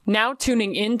Now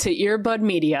tuning in to Earbud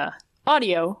Media.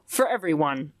 Audio for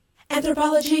everyone.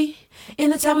 Anthropology in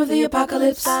the time of the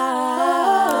apocalypse.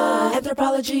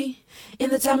 Anthropology in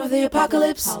the time of the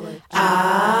apocalypse.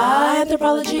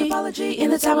 Anthropology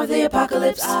in the time of the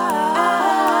apocalypse.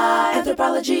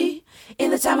 Anthropology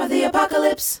in the time of the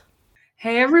apocalypse.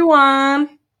 Hey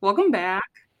everyone, welcome back.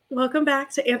 Welcome back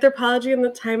to Anthropology in the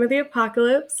Time of the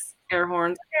Apocalypse. Air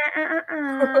horns.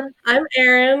 I'm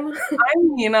Erin.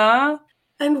 I'm Nina.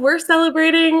 And we're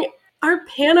celebrating our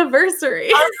paniversary.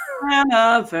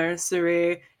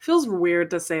 Anniversary. Feels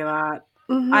weird to say that.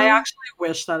 Mm-hmm. I actually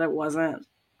wish that it wasn't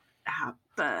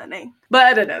happening,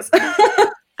 but it is.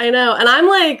 I know, and I'm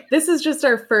like, this is just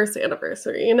our first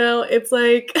anniversary, you know? It's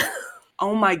like,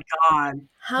 oh my God.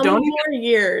 How many more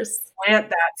years? Plant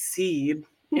that seed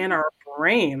in our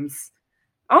brains.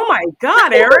 Oh my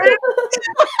God, Erin.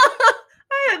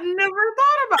 I had never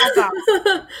thought about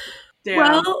that. Damn.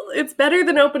 Well, it's better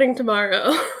than opening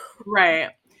tomorrow. Right.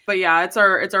 But yeah, it's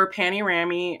our Panty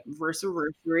Rammy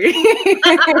versary.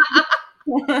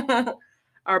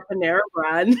 Our Panera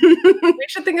Bread. We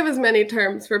should think of as many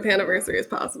terms for paniversary as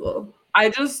possible. I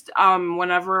just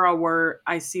whenever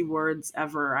I see words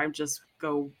ever, I just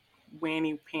go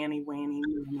wanny panty wanny.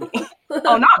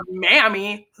 Oh, not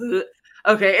mammy.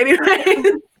 Okay,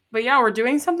 anyway. But yeah, we're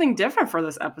doing something different for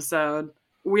this episode.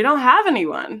 We don't have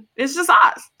anyone. It's just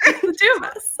us. The two of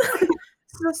us.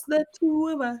 It's just the two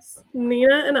of us.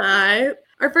 Nina and I.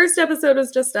 Our first episode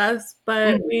was just us,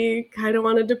 but we kind of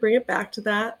wanted to bring it back to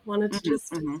that. Wanted to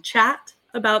just chat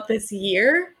about this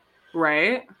year.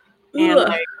 Right. And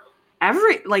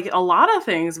a lot of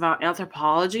things about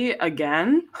anthropology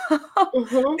again.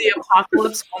 The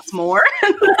apocalypse once more.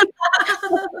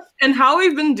 And how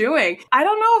we've been doing. I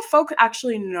don't know if folks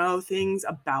actually know things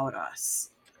about us.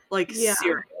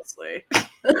 Seriously. We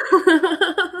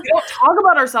don't talk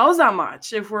about ourselves that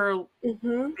much if we're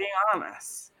being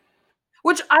honest.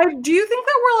 Do you think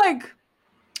that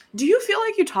do you feel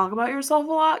like you talk about yourself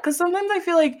a lot? Because sometimes I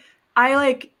feel like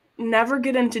I never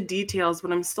get into details,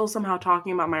 but I'm still somehow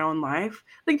talking about my own life.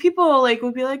 Like people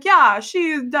would be like, yeah,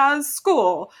 she does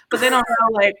school, but they don't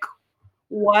know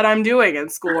what I'm doing in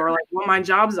school or what my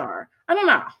jobs are. I don't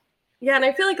know. Yeah, and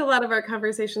I feel like a lot of our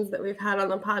conversations that we've had on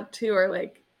the pod too are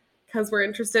because we're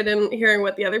interested in hearing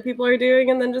what the other people are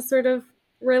doing and then just sort of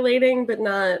relating, but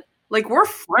not we're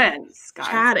friends, guys.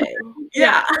 Chatting.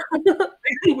 Yeah.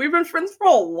 We've been friends for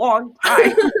a long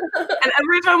time. And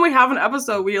every time we have an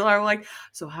episode, we are like,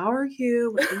 so how are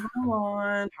you? What's going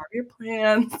on? How are your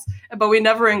plans? But we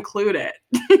never include it.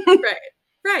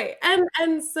 Right.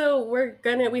 And so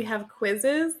we have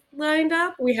quizzes lined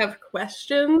up. We have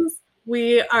questions.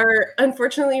 We are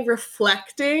unfortunately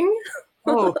reflecting.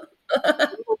 Oh, a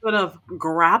little bit of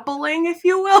grappling, if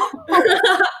you will.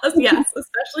 Yes,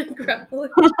 especially grappling.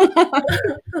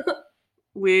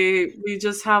 We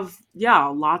just have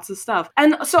lots of stuff.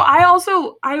 And so I was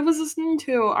listening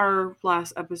to our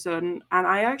last episode and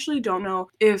I actually don't know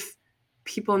if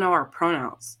people know our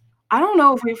pronouns. I don't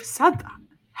know if we've said that.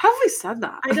 Have we said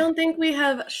that? I don't think we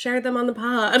have shared them on the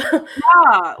pod.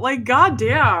 Yeah,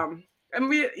 goddamn.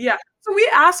 And so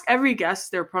we ask every guest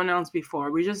their pronouns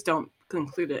before. We just don't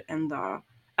include it in the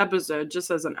episode,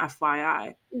 just as an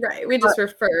FYI. Right. We just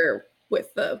refer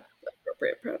with the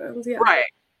appropriate pronouns. Yeah. Right.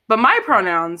 But my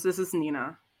pronouns, this is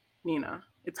Nina.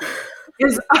 It's me.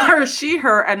 Are she,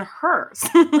 her, and hers.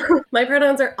 My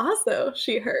pronouns are also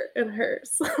she, her, and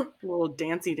hers. A little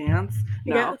dancey dance.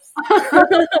 No. Yes.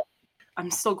 I'm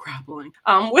still grappling.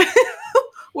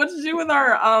 What to do with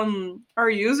our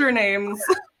usernames?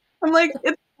 I'm like,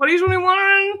 it's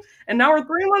 2021, and now we're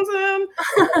 3 months in.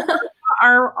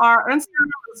 Our Instagram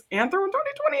is Anthro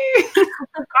 2020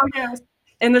 podcast.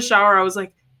 In the shower, I was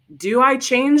like, do I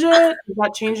change it? Is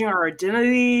that changing our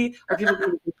identity? Are people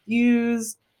getting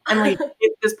confused? And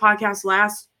if this podcast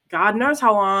lasts, God knows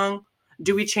how long,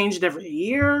 do we change it every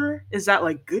year? Is that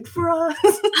good for us?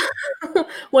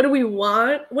 What do we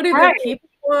want? What do the people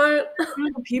want? What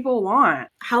do the people want?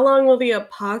 How long will the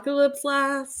apocalypse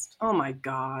last? Oh my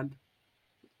God.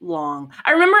 Long.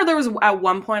 I remember there was at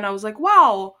one point I was like,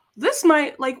 wow, this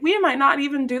might we might not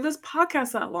even do this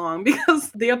podcast that long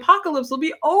because the apocalypse will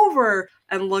be over.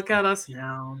 And look at us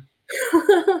now.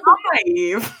 How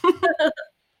naive. I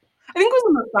think it was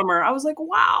in the summer. I was like,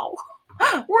 wow,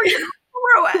 we're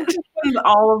through it. And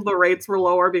all of the rates were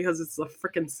lower because it's the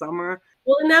freaking summer.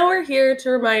 Well, now we're here to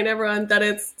remind everyone that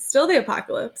it's still the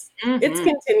apocalypse. It's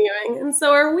continuing, and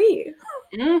so are we.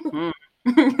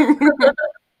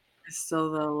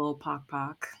 Still the little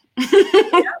pock.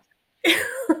 I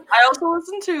also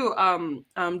listen to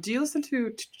do you listen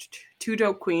to Two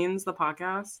Dope Queens, the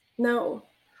podcast? No.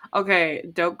 Okay,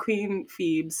 Dope Queen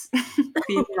Phoebes,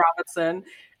 Phoebe Robinson.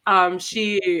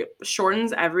 She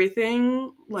shortens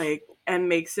everything like and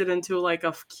makes it into like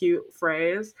a cute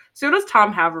phrase. So does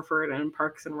Tom Haverford in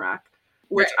Parks and Rec,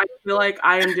 which I feel like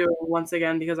I am doing once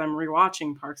again because I'm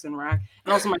rewatching Parks and Rec,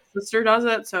 and also my sister does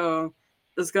it. So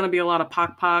there's gonna be a lot of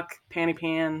pock panty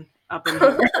pan up in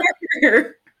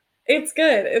here. It's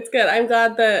good. It's good. I'm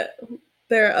glad that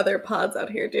there are other pods out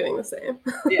here doing the same.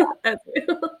 Yeah. As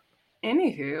you.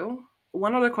 Anywho,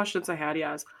 one of the questions I had,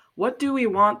 is what do we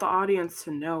want the audience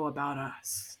to know about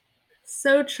us?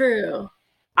 So true.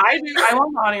 I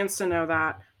want the audience to know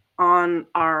that on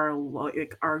our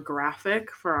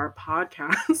graphic for our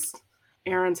podcast,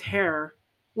 Erin's hair.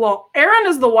 Well, Erin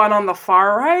is the one on the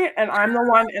far right, and I'm the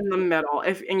one in the middle.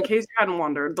 If in case you hadn't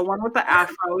wondered, the one with the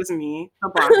afro is me.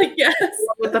 The black Yes.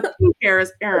 The one with the pink hair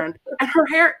is Erin, and her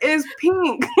hair is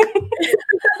pink.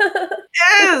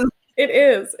 It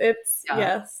is. It's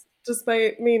yes.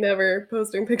 Despite me never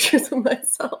posting pictures of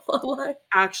myself online.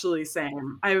 Actually,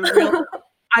 same. I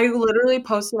literally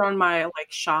posted on my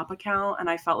shop account, and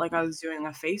I felt like I was doing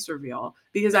a face reveal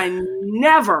because I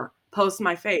never post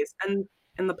my face, and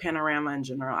in the panorama in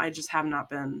general, I just have not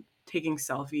been taking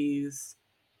selfies,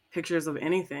 pictures of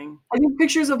anything. I think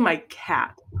pictures of my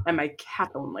cat and my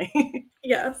cat only.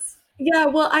 Yes. Yeah,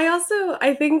 well,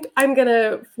 I think I'm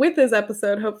gonna, with this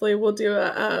episode, hopefully we'll do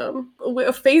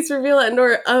a face reveal and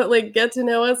or get to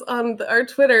know us on our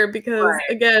Twitter because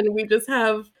again, we just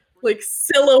have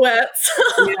silhouettes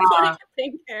of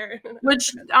pink hair.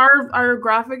 Which our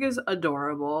graphic is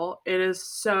adorable. It is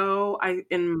so,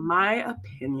 in my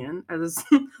opinion, as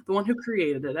the one who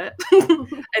created it,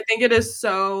 I think it is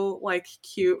so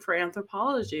cute for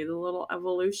anthropology, the little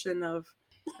evolution of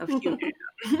human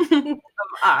of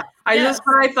us.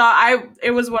 I thought it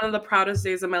was one of the proudest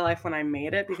days of my life when I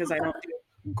made it because I don't do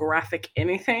graphic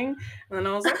anything. And then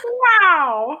I was like,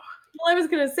 wow. Well, I was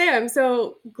going to say, I'm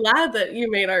so glad that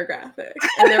you made our graphic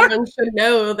and everyone should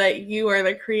know that you are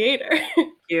the creator.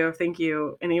 Thank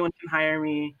you. Anyone can hire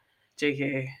me.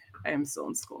 JK, I am still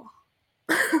in school.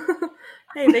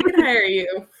 Hey, they can hire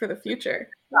you for the future.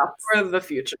 Yeah, for the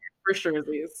future, for sure,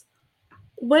 please.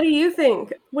 What do you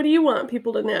think? What do you want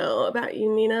people to know about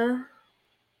you, Nina?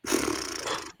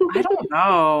 I don't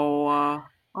know.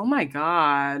 Oh my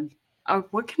God.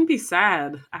 What can be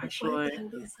said, actually?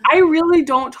 I really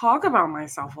don't talk about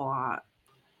myself a lot.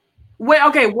 Wait,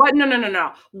 okay, what?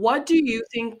 No. What do you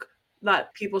think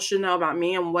that people should know about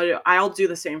me, and what I'll do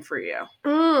the same for you?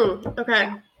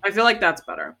 Okay. I feel like that's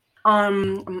better.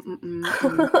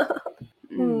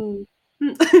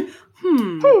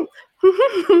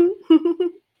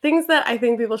 Things that I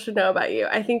think people should know about you.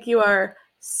 I think you are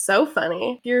so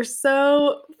funny. You're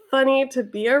so funny to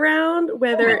be around,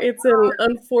 whether it's an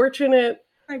unfortunate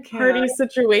party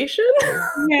situation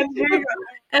and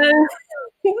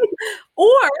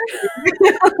or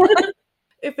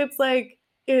if it's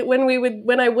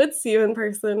when I would see you in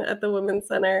person at the Women's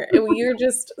Center, you're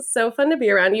just so fun to be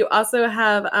around. You also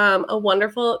have a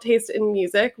wonderful taste in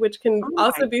music, which can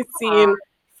also be seen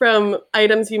from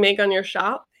items you make on your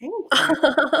shop.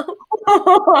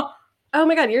 Oh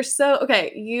my God, you're so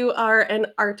okay. You are an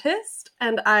artist,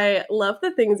 and I love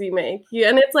the things you make.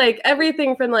 And it's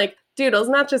everything from doodles,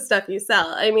 not just stuff you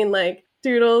sell. I mean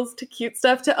doodles to cute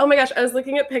stuff to, oh my gosh, I was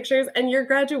looking at pictures and your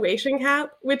graduation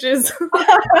cap, which is it's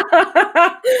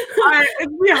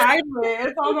behind me.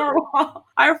 It's on our wall.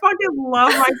 I fucking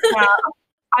love my cap.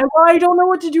 I don't know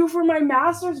what to do for my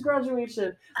master's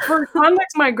graduation. For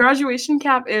context, my graduation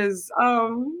cap is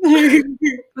so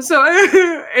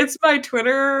it's my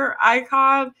Twitter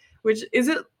icon, which is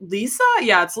it Lisa?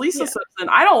 Yeah, it's Lisa Simpson.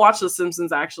 I don't watch The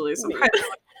Simpsons actually, so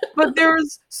but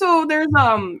there's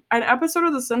an episode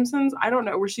of The Simpsons, I don't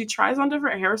know, where she tries on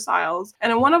different hairstyles,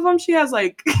 and in one of them she has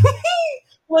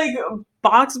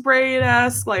box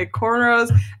braid-esque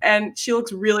cornrows, and she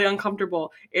looks really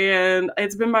uncomfortable, and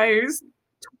it's been my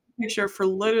picture for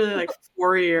literally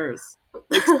 4 years.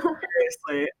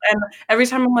 Seriously. And every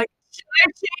time I'm should I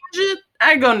change it?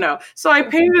 I go no. So I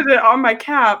painted it on my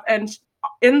cap, and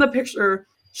in the picture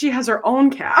she has her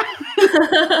own cap.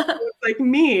 It's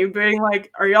me being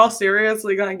are y'all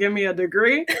seriously gonna give me a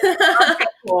degree? Okay,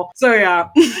 cool. So yeah.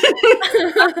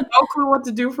 I have no clue what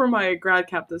to do for my grad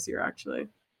cap this year, actually.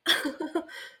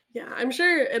 Yeah, I'm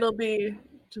sure it'll be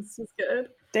just as good.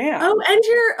 Damn. Oh, and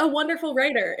you're a wonderful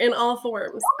writer in all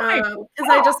forms. Because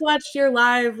I just watched your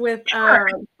live with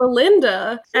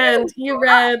Belinda, and you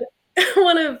read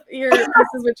one of your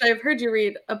pieces, which I've heard you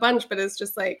read a bunch, but it's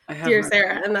just Dear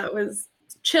Sarah, and that was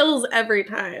chills every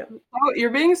time. Oh,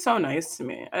 you're being so nice to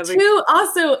me. Two,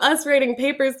 also us writing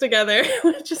papers together,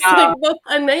 which is like both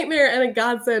a nightmare and a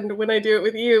godsend when I do it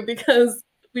with you because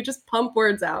we just pump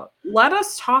words out. Let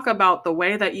us talk about the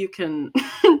way that you can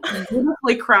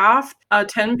beautifully craft a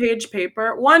 10-page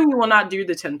paper. One, you will not do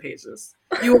the 10 pages.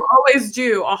 You will always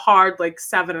do a hard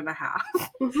 7.5.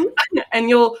 Mm-hmm. And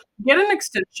you'll get an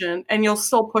extension and you'll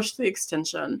still push the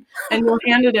extension and you'll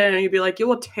hand it in and you'll be like, you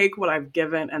will take what I've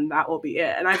given and that will be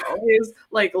it. And I've always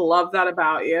loved that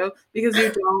about you because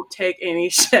you don't take any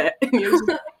shit. And you're just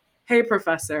like, hey,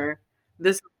 professor,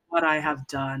 this is what I have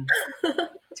done.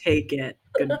 Take it.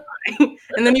 Goodbye.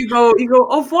 And then you go,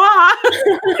 au revoir.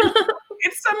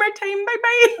 It's summertime,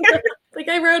 bye-bye.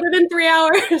 I wrote it in 3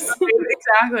 hours.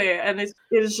 Exactly. And it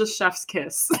is just chef's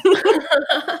kiss.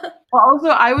 Well, also,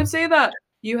 I would say that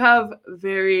you have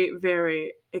very,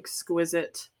 very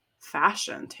exquisite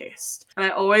fashion taste. And I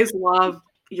always love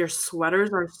your sweaters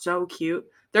are so cute.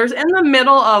 There's in the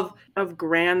middle of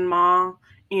grandma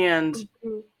and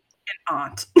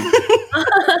aunt.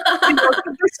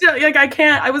 I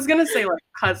can't. I was gonna say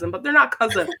cousin, but they're not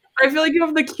cousin. I feel like you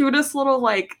have the cutest little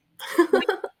when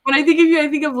I think of you, I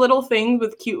think of little things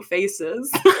with cute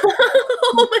faces.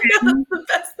 Oh my god, that's the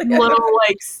best thing. Little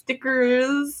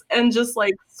stickers and just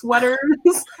sweaters.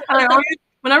 And I always,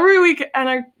 whenever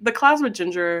the class with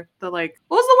Ginger, what was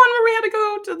the one where we had to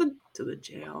go to the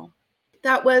jail?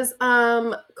 That was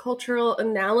cultural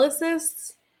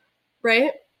analysis,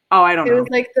 right? Oh, I don't know. It was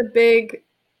the big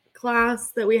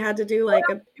class that we had to do it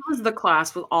was the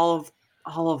class with all of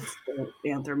the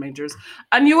Anther majors,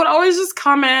 and you would always just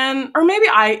come in, or maybe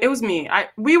it was me.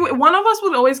 One of us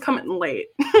would always come in late,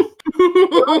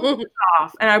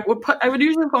 off, and I would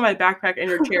usually put my backpack in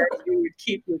your chair, and you would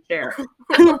keep your chair. And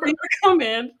you would come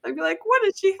in, I'd be like, "What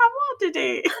did she have on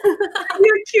today?"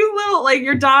 Your cute little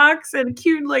your docs and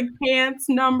cute pants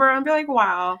number, and I'd be like,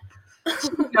 "Wow, she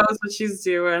knows what she's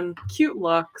doing." Cute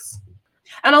looks.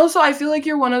 And also, I feel like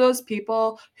you're one of those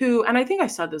people who, and I think I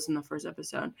said this in the first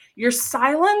episode, you're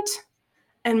silent,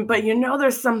 but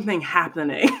there's something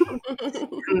happening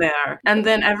in there. And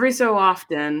then every so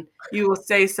often, you will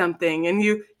say something, and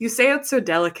you say it so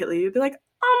delicately. You'd be like,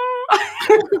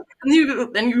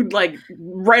 and you'd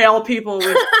rail people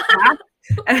with that.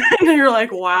 And you're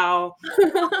like, wow,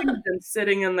 I've been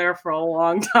sitting in there for a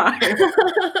long time.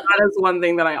 That is one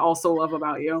thing that I also love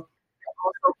about you.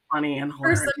 Also funny and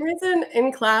hilarious. For some reason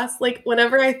in class,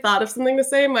 whenever I thought of something to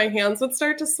say, my hands would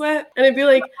start to sweat and I'd be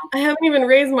like, I haven't even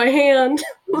raised my hand.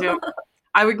 Yeah.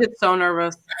 I would get so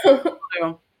nervous. But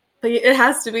it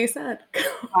has to be said.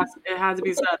 It has to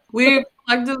be said. We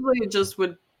collectively just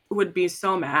would be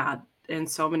so mad in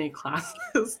so many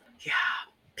classes. Yeah.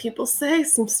 People say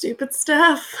some stupid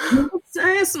stuff. People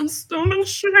say some stupid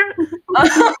shit.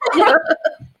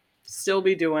 Still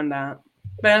be doing that.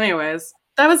 But anyways.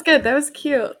 That was good. That was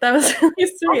cute. That was really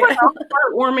sweet.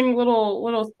 Heartwarming little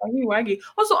swaggy waggy.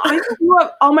 Also,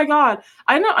 oh my god,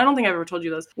 I don't think I ever told you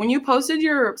this. When you posted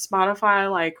your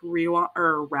Spotify rewind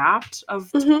or Wrapped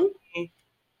of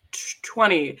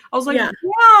 2020, I was like,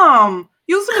 damn,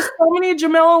 you listen to so many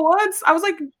Jamila Woods. I was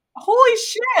like, holy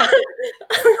shit.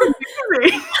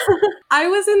 I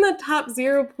was in the top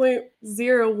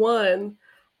 0.01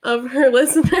 of her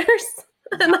listeners,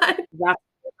 and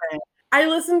I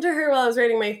listened to her while I was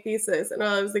writing my thesis and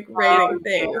while I was writing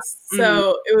things.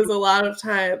 So it was a lot of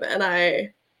time and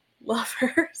I love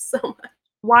her so much.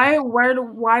 Where's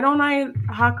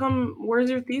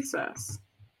your thesis?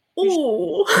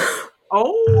 Ooh.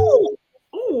 Oh.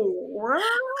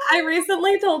 I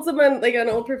recently told someone, an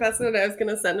old professor, that I was going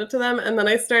to send it to them. And then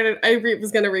I was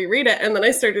going to reread it. And then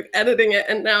I started editing it.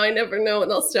 And now I never know when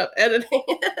I'll stop editing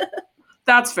it.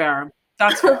 That's fair.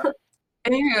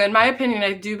 Anyway, in my opinion,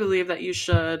 I do believe that you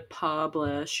should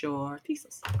publish your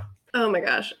thesis. Oh my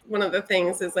gosh. One of the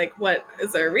things is what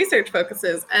is our research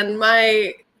focuses. And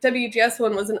my WGS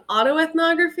one was an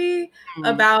autoethnography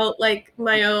about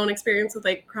my own experience with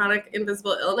chronic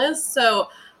invisible illness. So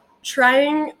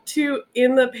trying to,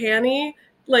 in the panty,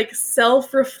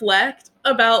 self-reflect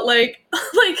about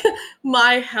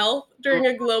my health during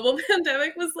a global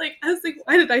pandemic was I was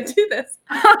why did I do this?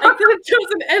 I could have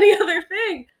chosen any other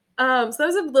thing. So that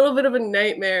was a little bit of a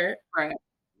nightmare. Right.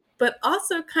 But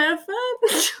also kind of fun.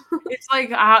 It's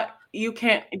you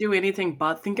can't do anything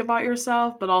but think about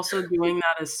yourself, but also doing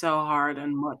that is so hard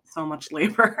and so much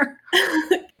labor.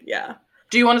 Yeah.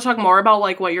 Do you want to talk more about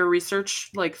what your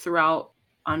research throughout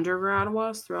undergrad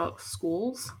was, throughout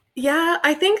schools? Yeah,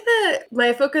 I think that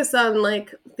my focus on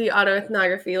the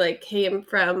autoethnography came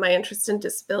from my interest in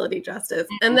disability justice.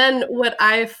 And then what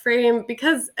I frame,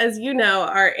 because as you know,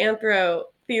 our anthro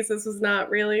thesis was not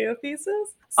really a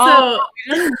thesis. So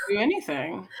we didn't do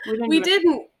anything.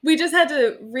 We just had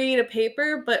to read a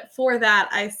paper, but for that,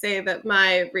 I say that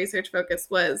my research focus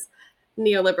was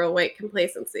neoliberal white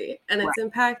complacency and its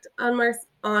impact on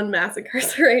mass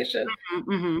incarceration.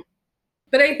 Mm-hmm.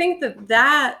 But I think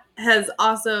that has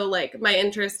also, like, my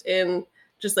interest in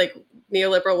just like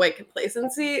neoliberal white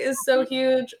complacency is so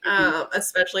huge,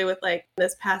 especially with like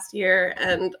this past year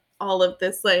and all of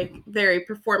this like very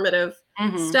performative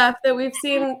stuff that we've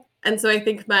seen. And so I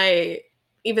think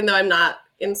even though I'm not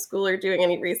in school or doing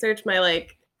any research, I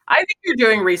think you're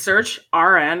doing research,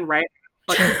 RN, right?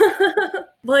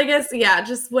 Well, I guess, yeah,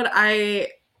 just what I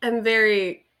am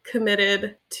very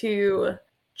committed to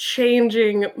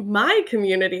changing my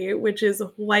community, which is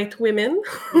white women.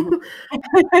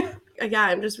 Yeah,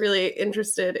 I'm just really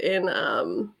interested in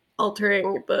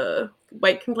altering the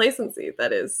white complacency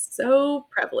that is so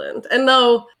prevalent. And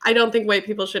though I don't think white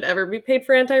people should ever be paid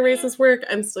for anti-racist work,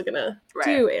 I'm still gonna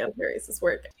do anti-racist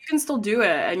work. You can still do it,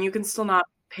 and you can still not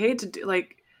pay to do,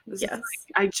 like, this is, like,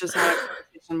 I just had a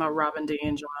conversation about Robin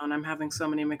DiAngelo, and I'm having so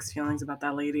many mixed feelings about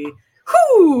that lady.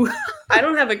 Whew! I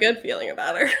don't have a good feeling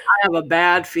about her. I have a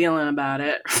bad feeling about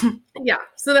it. Yeah,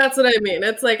 so that's what I mean.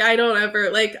 It's like,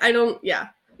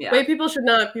 white people should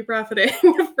not be profiting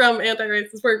from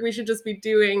anti-racist work. We should just be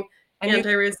doing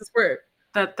anti-racist work.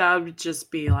 That would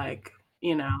just be like,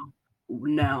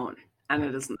 known. And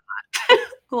it is not.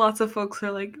 Lots of folks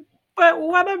are like, but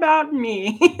what about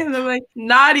me? And I'm like,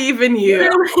 not even you.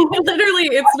 Literally,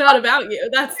 it's not about you.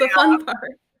 That's the fun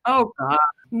part. Oh, God.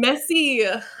 Messy.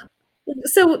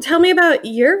 So tell me about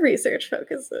your research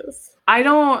focuses. I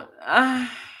don't...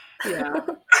 yeah.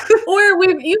 Or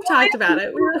you've talked about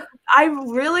it. I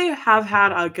really have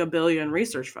had like a billion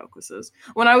research focuses.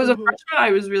 When I was a freshman,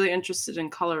 I was really interested in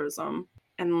colorism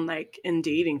and like in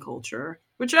dating culture,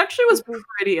 which actually was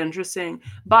pretty interesting.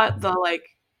 But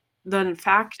the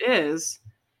fact is,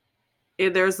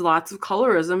 there's lots of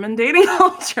colorism in dating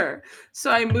culture. So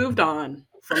I moved on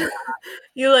from that.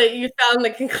 You found the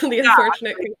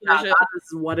unfortunate conclusion. Yeah, that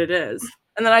is what it is.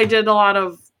 And then I did a lot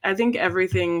of, I think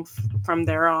everything from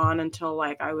there on until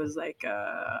like I was like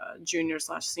a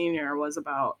junior/senior was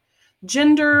about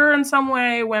gender in some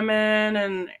way, women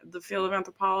and the field of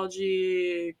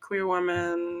anthropology, queer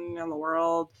women in the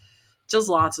world, just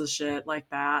lots of shit like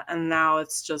that. And now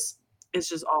it's just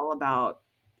all about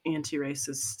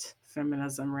anti-racist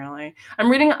feminism, really.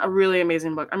 I'm reading a really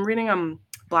amazing book. I'm reading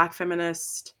Black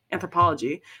Feminist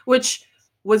Anthropology, which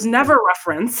was never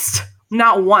referenced,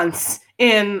 not once,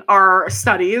 in our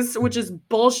studies, which is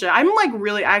bullshit. I'm like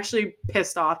really actually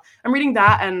pissed off. I'm reading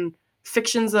that and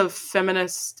Fictions of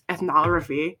Feminist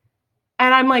Ethnography.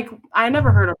 And I'm like, I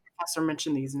never heard a professor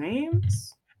mention these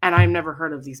names. And I've never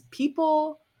heard of these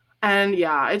people. And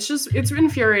yeah, it's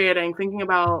infuriating thinking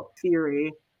about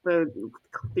theory, the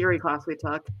theory class we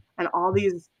took, and all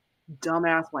these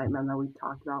dumbass white men that we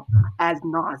talked about ad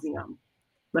nauseum.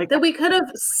 Like that we could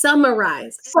have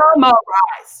summarized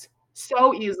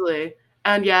so easily.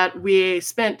 And yet we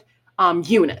spent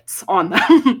units on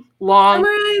them.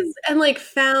 Summarized and like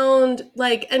found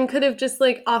like, and could have just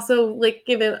like also like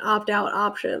given opt-out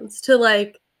options to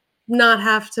like not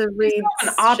have to read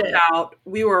opt-out.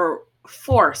 We were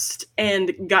forced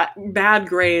and got bad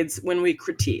grades when we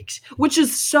critiqued, which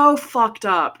is so fucked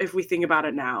up if we think about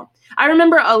it now. I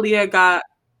remember Aaliyah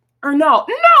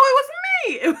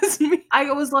it was me.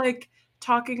 I was like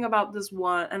talking about this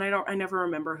one, and I never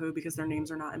remember who because their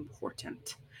names are not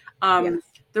important.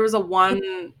 There was a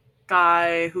one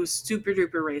guy who's super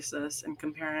duper racist and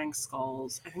comparing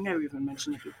skulls. I think I've even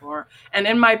mentioned it before. And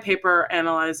in my paper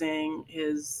analyzing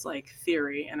his like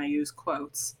theory, and I use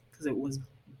quotes because it was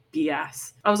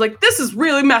BS. I was like, this is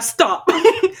really messed up.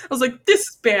 I was like, this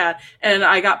is bad. And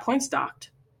I got points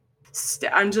docked.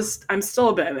 I'm still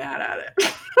a bit mad at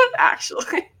it,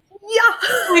 actually. Yeah.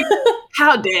 Like,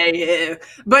 how dare you?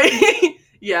 But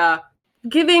yeah.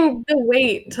 Giving the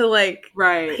weight to like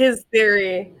his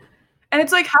theory. And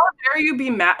it's like, how dare you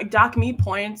dock me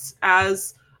points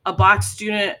as a black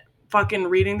student fucking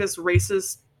reading this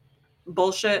racist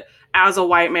bullshit as a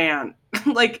white man?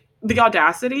 Like, the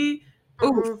audacity.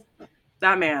 Ooh,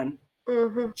 that man.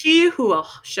 He who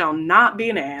shall not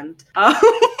be named.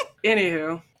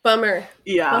 Anywho. Bummer.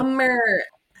 Yeah. Bummer.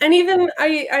 And even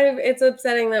it's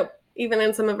upsetting that even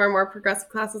in some of our more progressive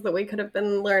classes that we could have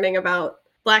been learning about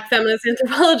Black feminist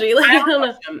anthropology. Like,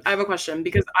 I have a question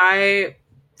because I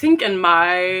think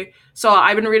so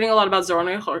I've been reading a lot about Zora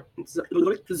Neale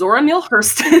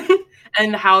Hurston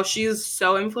and how she's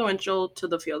so influential to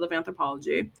the field of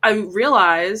anthropology. I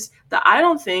realized that I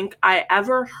don't think I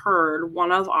ever heard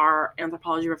one of our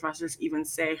anthropology professors even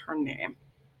say her name.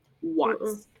 once.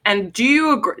 Mm-mm. And do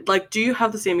you agree? Like, do you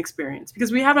have the same experience?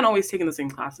 Because we haven't always taken the same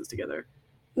classes together.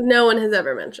 No one has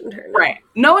ever mentioned her. No. Right.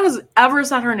 No one has ever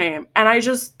said her name. And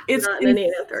it's Not in any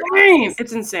of their insane. classes.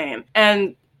 It's insane.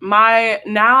 And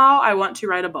now I want to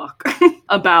write a book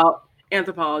about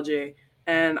anthropology.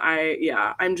 And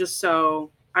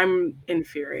I'm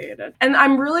infuriated. And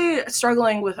I'm really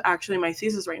struggling with actually my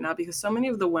thesis right now because so many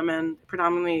of the women,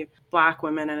 predominantly Black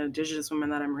women and Indigenous women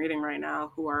that I'm reading right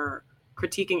now who are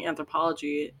critiquing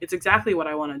anthropology, it's exactly what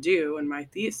I want to do in my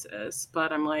thesis.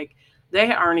 But I'm like,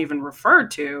 they aren't even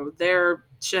referred to. Their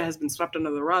shit has been swept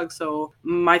under the rug. So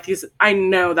my thesis, I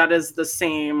know that is the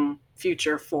same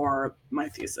future for my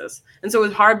thesis. And so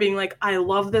it's hard being like, I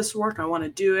love this work. I want to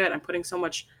do it. I'm putting so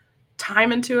much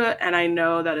time into it. And I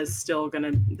know that is still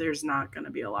there's not going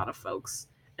to be a lot of folks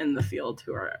in the field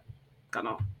who are going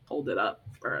to hold it up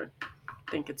or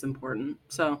think it's important.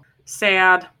 So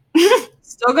sad.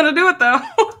 Still going to do it though.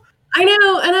 I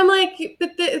know, and I'm like,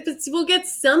 but we'll get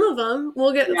some of them.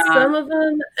 We'll get some of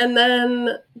them, and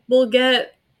then we'll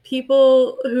get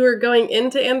people who are going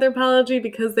into anthropology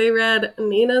because they read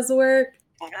Nina's work.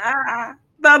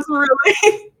 That's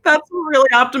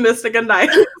really optimistic and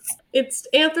nice.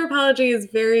 Anthropology is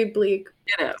very bleak.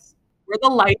 It is. We're the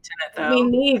light in it, though. We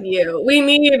need you. We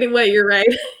need what you're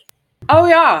writing. Oh,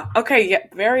 yeah. Okay, yeah,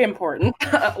 very important.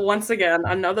 Once again,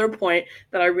 another point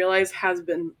that I realize has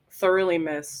been thoroughly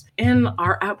missed in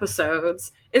our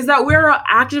episodes is that we're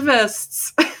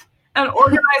activists and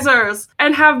organizers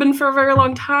and have been for a very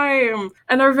long time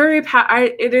and are very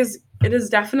it is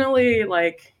definitely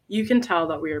like you can tell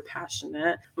that we are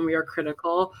passionate and we are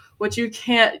critical. What you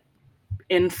can't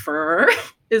infer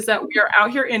is that we are out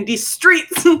here in these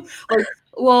streets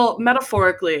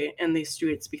metaphorically in these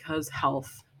streets because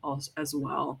health as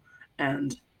well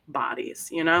and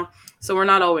bodies, so we're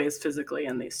not always physically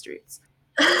in these streets.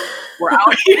 We're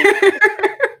out here.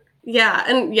 Yeah,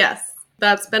 and yes,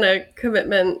 that's been a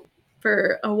commitment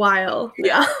for a while.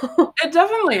 Yeah, it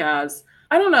definitely has.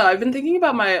 I don't know. I've been thinking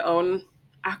about my own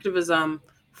activism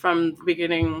from the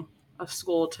beginning of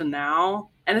school to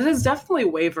now, and it has definitely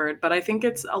wavered, but I think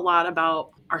it's a lot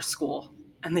about our school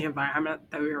and the environment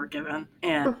that we were given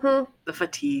and the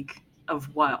fatigue of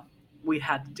what we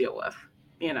had to deal with,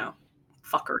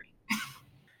 fuckery.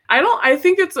 I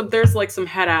think there's like some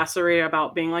head assery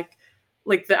about being like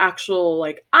the actual,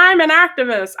 like, I'm an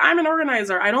activist, I'm an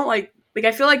organizer. I don't like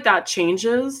I feel like that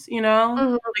changes,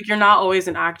 like you're not always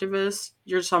an activist.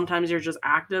 Sometimes you're just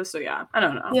active. So yeah, I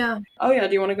don't know. Yeah. Oh yeah.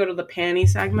 Do you want to go to the panty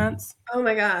segments? Oh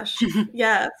my gosh.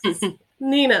 Yes.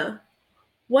 Nina,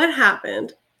 what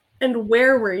happened and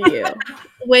where were you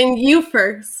when you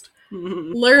first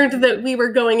learned that we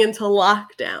were going into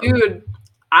lockdown? Dude,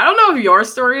 I don't know if your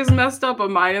story is messed up, but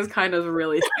mine is kind of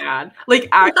really sad. Like,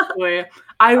 actually,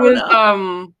 I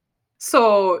was,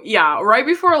 so yeah, right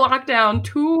before lockdown,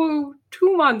 two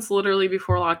months literally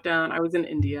before lockdown, I was in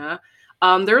India.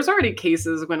 There was already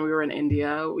cases when we were in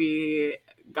India. We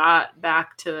got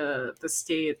back to the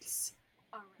States.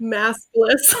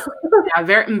 Maskless. Yeah,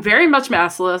 very, very much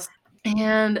maskless.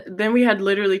 And then we had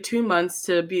literally 2 months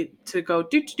to go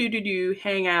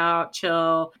hang out,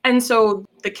 chill. And so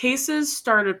the cases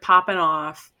started popping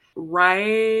off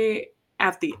right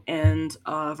at the end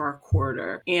of our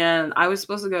quarter. And I was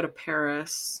supposed to go to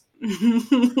Paris.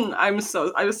 I was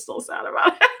still sad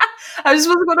about it. I was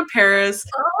supposed to go to Paris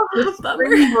for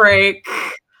spring break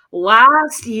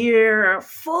last year,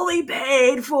 fully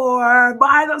paid for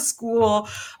by the school.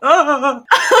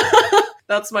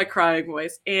 That's my crying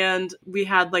voice. And we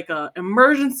had like a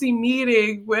emergency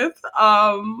meeting with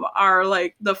our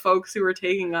the folks who were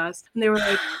taking us. And they were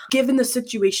like, given the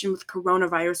situation with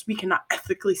coronavirus, we cannot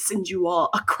ethically send you all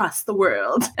across the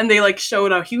world. And they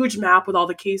showed a huge map with all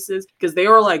the cases because they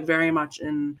were very much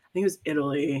in, I think it was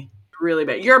Italy. Really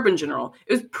bad. Europe in general.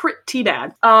 It was pretty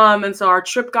bad. And so our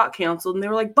trip got canceled and they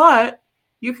were like, but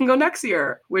you can go next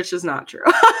year, which is not true.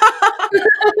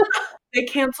 They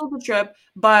canceled the trip,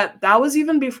 but that was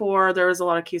even before there was a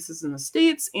lot of cases in the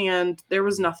States and there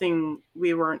was nothing,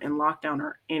 we weren't in lockdown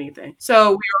or anything.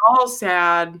 So we were all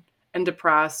sad and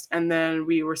depressed, and then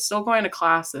we were still going to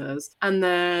classes. And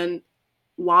then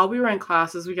while we were in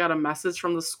classes, we got a message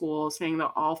from the school saying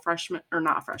that all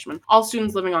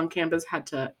students living on campus had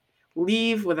to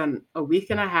leave within a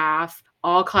week and a half.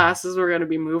 All classes were going to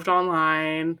be moved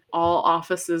online. All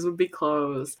offices would be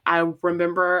closed. I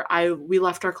remember we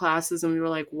left our classes and we were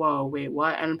like, whoa, wait,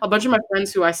 what? And a bunch of my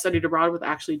friends who I studied abroad with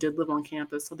actually did live on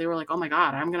campus. So they were like, oh my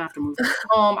God, I'm going to have to move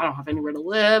home. I don't have anywhere to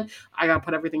live. I got to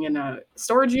put everything in a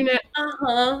storage unit.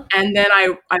 And then I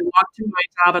walked to my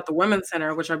job at the Women's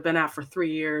Center, which I've been at for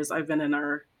 3 years. I've been in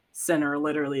our center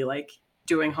literally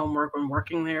doing homework when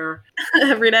working there.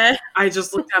 Every day. I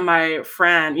just looked at my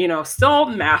friend, you know, still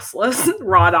maskless,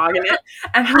 raw dogging it.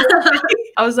 And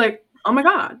I was like, oh my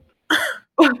God, I'm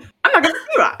not going to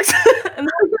do that. And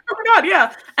I was like, oh my God,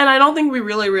 yeah. And I don't think we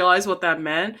really realized what that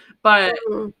meant. But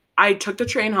I took the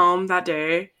train home that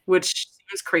day, which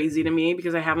seems crazy to me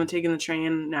because I haven't taken the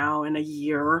train now in a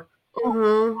year.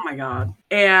 Oh my God.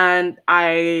 And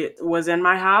I was in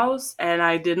my house and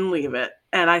I didn't leave it.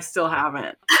 And I still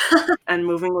haven't. And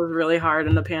moving was really hard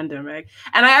in the pandemic.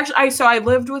 And I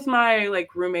lived with my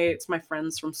like roommates, my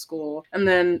friends from school. And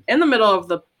then in the middle of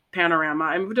the panorama,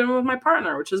 I moved in with my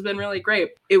partner, which has been really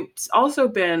great. It's also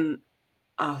been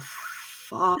a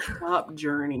fucked up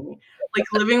journey. Like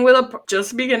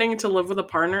just beginning to live with a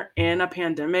partner in a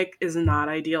pandemic is not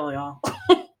ideal, y'all.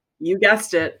 You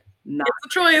guessed it. Not.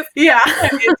 It's a choice. Yeah,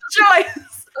 it's a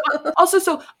choice. Also,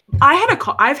 so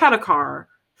I've had a car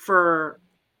for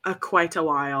quite a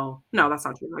while. No, that's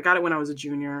not true. I got it when I was a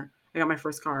junior. I got my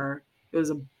first car. It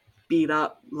was a beat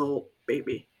up little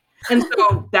baby. And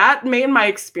so that made my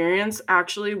experience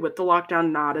actually with the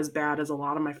lockdown not as bad as a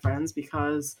lot of my friends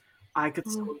because I could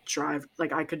still drive.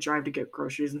 Like I could drive to get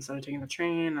groceries instead of taking the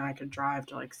train, and I could drive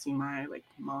to like see my like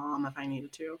mom if I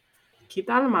needed to. Keep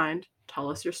that in mind. Tell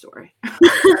us your story.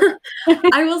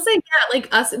 I will say, yeah,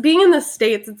 like us being in the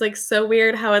States, it's like so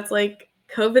weird how it's like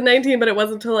COVID-19, but it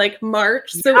wasn't until like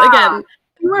March. So again,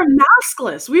 we were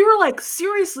maskless. We were like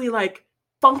seriously like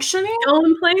functioning.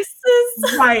 Going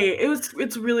places. Right.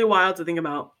 It's really wild to think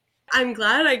about. I'm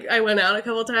glad I went out a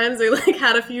couple times. I like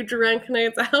had a few drunk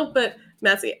nights out, but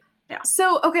messy. Yeah.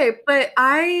 So, okay, but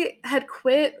I had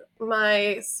quit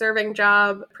my serving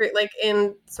job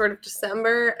in sort of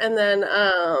December, and then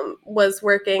was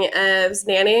working as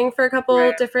nannying for a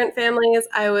couple different families.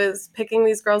 I was picking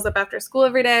these girls up after school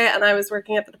every day, and I was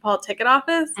working at the DePaul ticket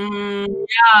office.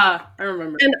 Yeah, I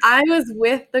remember. And I was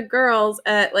with the girls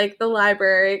at like the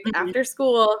library after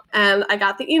school, and I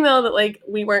got the email that like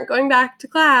we weren't going back to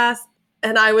class,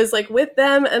 and I was like with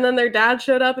them, and then their dad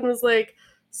showed up and was like,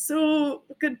 so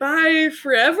goodbye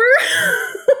forever.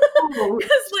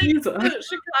 Because the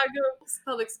Chicago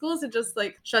public schools had just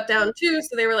like shut down too,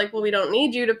 so they were like, well, we don't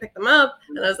need you to pick them up.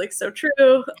 And I was like, so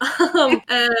true.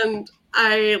 And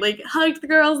I like hugged the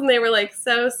girls, and they were like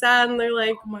so sad, and they're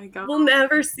like, oh my God, we'll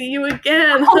never see you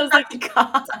again. I was like,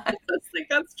 God,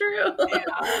 that's true.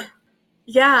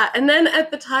 Yeah. And then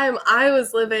at the time I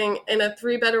was living in a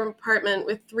 3-bedroom apartment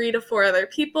with 3 to 4 other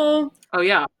people. Oh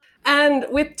yeah. And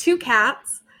with 2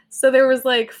 cats. So there was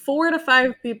like 4 to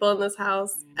 5 people in this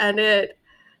house, and it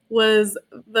was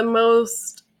the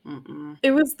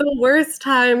worst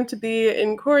time to be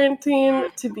in quarantine,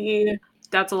 to be...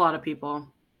 That's a lot of people.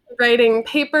 Writing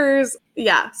papers.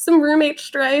 Yeah, some roommate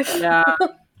strife. Yeah,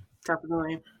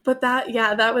 definitely. But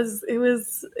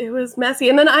it was messy.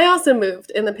 And then I also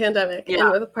moved in the pandemic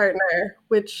in with a partner,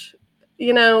 which,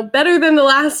 you know, better than the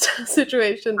last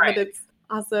situation, but it's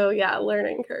also,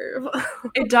 learning curve.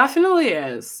 It definitely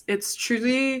is. It's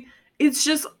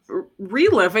just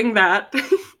reliving that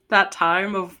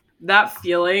time of that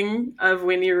feeling of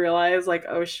when you realize like,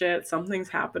 oh shit, something's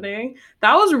happening.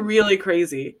 That was really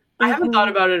crazy. I haven't thought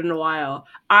about it in a while.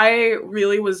 I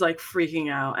really was like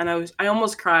freaking out, and I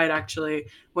almost cried actually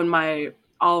when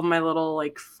all of my little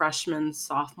like freshman,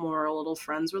 sophomore little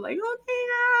friends were like, oh my God.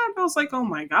 I was like, oh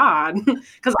my God.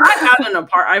 Because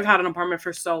I've had an apartment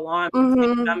for so long.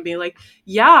 Them being like,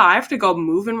 yeah, I have to go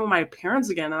move in with my parents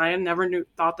again. And I never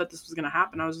thought that this was going to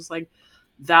happen. I was just like,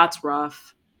 that's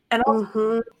rough. And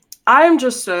also, I'm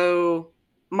just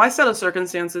my set of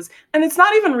circumstances, and it's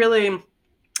not even really,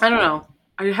 I don't know.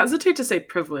 I hesitate to say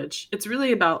privilege. It's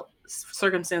really about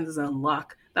circumstances and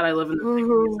luck that I live in the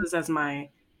same places as my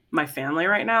family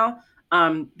right now,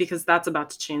 because that's about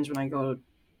to change when I go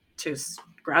to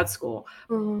grad school.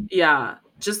 Yeah,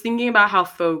 just thinking about how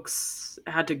folks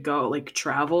had to go like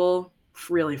travel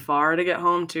really far to get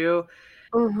home too.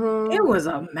 It was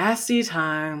a messy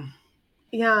time.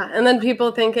 Yeah, and then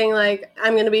people thinking like,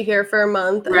 I'm going to be here for a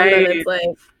month, and then it's like,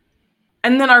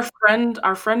 and then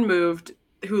our friend moved,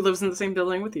 who lives in the same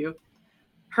building with you.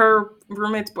 Her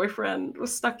roommate's boyfriend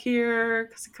was stuck here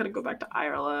because he couldn't go back to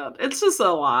Ireland. It's just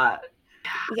a lot.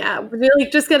 Yeah, really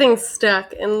just getting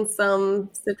stuck in some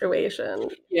situation.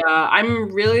 Yeah,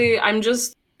 I'm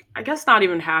just, I guess, not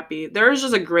even happy. There is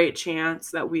just a great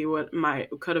chance that we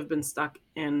could have been stuck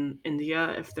in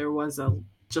India if there was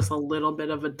just a little bit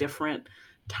of a different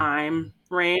time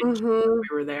range. We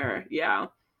were there. Yeah.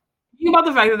 Thinking about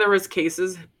the fact that there was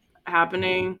cases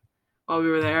happening while we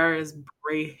were there is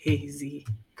crazy.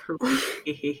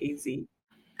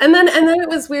 And then it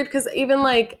was weird because even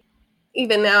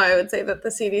now I would say that the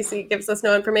CDC gives us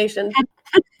no information.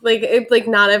 Like, it's like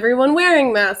not everyone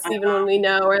wearing masks, even when we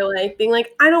know, or like being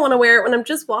like, I don't want to wear it when I'm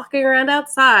just walking around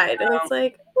outside. And it's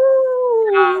like,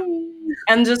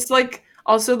 And just like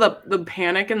also the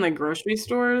panic in the grocery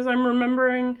stores, I'm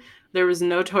remembering. There was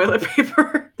no toilet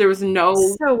paper. There was no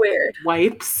so weird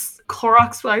wipes.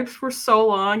 Clorox wipes were so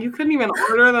long. You couldn't even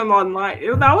order them online.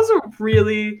 That was a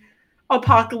really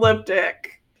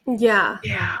apocalyptic. Yeah.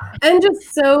 Yeah. And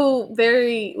just so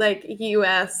very like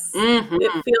US. Mm-hmm.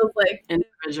 It feels like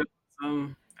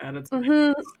individualism at its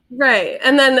right.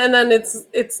 And then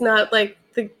it's not like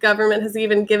the government has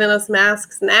even given us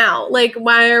masks now. Like,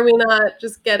 why are we not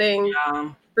just getting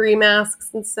free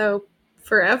masks and soap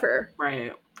forever?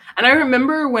 Right. And I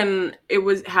remember when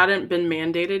it hadn't been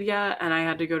mandated yet, and I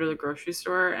had to go to the grocery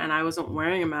store, and I wasn't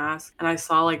wearing a mask, and I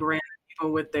saw like random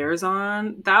people with theirs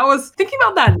on. That was thinking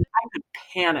about that. I could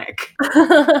panic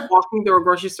walking through a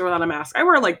grocery store without a mask. I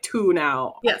wear like 2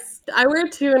 now. Yes, I wear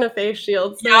 2 and a face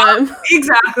shield. So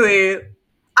exactly.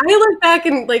 I look back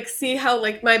and like see how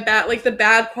like the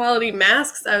bad quality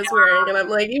masks I was wearing, and I'm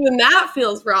like, even that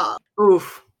feels wrong.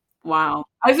 Oof. Wow.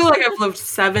 I feel like I've lived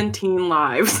 17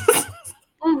 lives.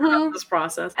 This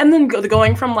process. And then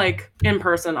going from like in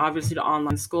person obviously to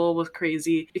online school was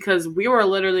crazy because we were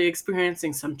literally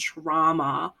experiencing some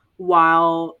trauma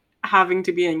while having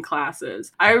to be in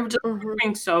classes. I was just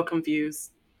being so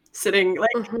confused, sitting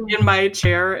like in my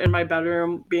chair in my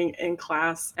bedroom being in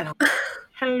class, and I'm like,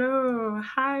 hello,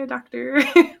 hi doctor,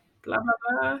 blah blah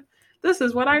blah, this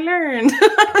is what I learned.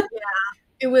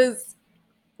 It was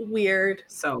weird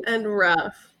and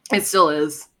rough. It still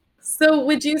is. So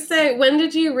would you say, when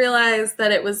did you realize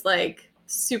that it was like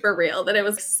super real, that it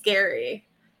was scary?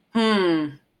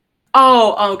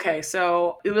 Oh, okay.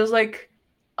 So it was like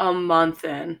a month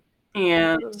in,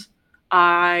 and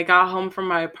I got home from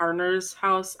my partner's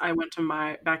house. I went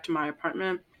back to my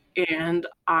apartment, and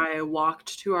I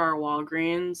walked to our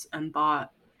Walgreens and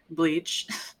bought bleach,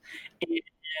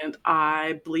 and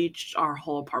I bleached our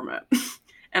whole apartment.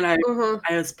 And I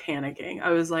was panicking.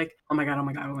 I was like, oh my God.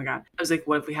 I was like,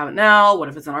 what if we have it now? What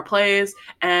if it's in our place?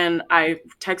 And I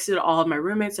texted all of my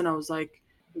roommates and I was like,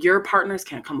 your partners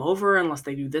can't come over unless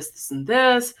they do this, this, and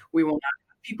this. We will not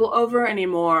have people over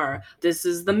anymore. This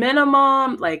is the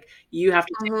minimum. Like, you have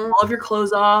to take all of your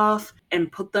clothes off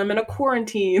and put them in a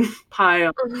quarantine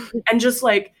pile. And just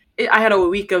like, I had a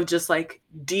week of just like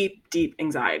deep, deep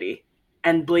anxiety.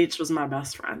 And bleach was my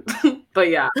best friend. But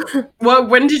yeah.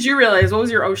 When did you realize? What was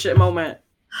your oh shit moment?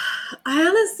 I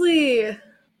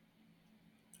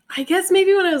guess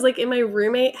maybe when I was like in my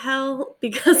roommate hell,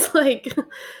 because like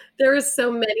there was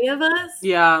so many of us.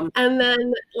 Yeah. And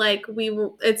then like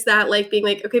it's that like being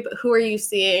like, okay, but who are you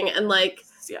seeing? And like,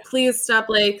 please stop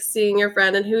like seeing your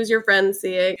friend, and who's your friend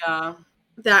seeing? Yeah.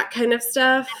 That kind of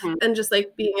stuff. And just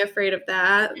like being afraid of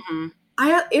that.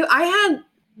 I had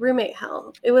roommate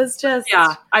hell. It was just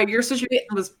your situation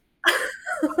was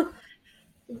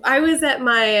I was at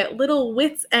my little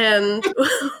wit's end.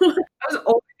 I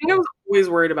was always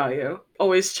worried about you,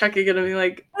 always checking in and being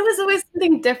like, it was always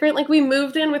something different. Like, we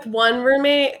moved in with one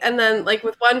roommate, and then like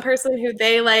with one person who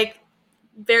they like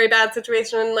very bad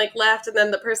situation and like left, and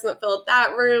then the person that filled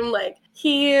that room, like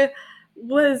he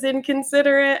was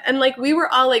inconsiderate, and like we were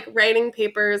all like writing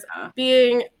papers,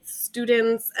 being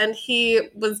students, and he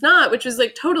was not, which was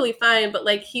like totally fine, but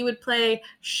like he would play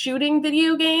shooting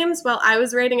video games while I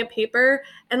was writing a paper,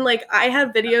 and like I have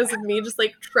videos of me just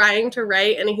like trying to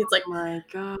write, and he's like, oh my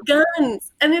God,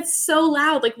 guns, and it's so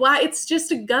loud, like why? It's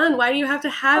just a gun, why do you have to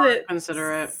have it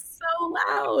inconsiderate, so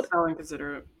loud, so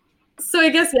inconsiderate? So I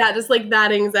guess, just like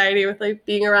that anxiety with like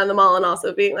being around them all, and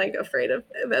also being like afraid of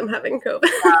them having COVID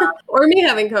or me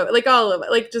having COVID, like all of it,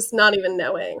 like just not even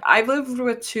knowing. I lived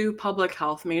with 2 public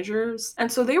health majors,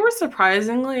 and so they were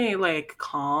surprisingly like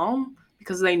calm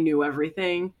because they knew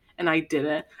everything and I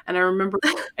didn't. And I remember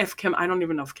I don't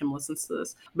even know if Kim listens to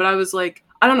this, but I was like,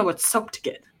 I don't know what soap to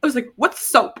get. I was like, what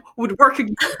soap would work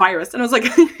against a virus? And I was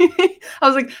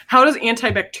like, how does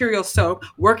antibacterial soap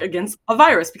work against a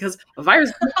virus? Because a virus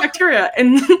is bacteria.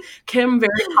 And Kim very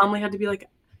calmly had to be like,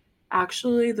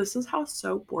 actually, this is how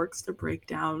soap works to break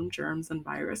down germs and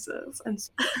viruses. And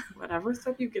so whatever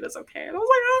soap you get is okay. And I was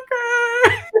like,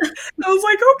 okay. I was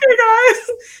like, okay,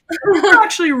 guys. They were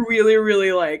actually really,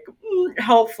 really like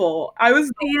helpful. I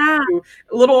was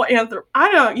little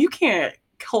you can't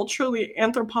culturally,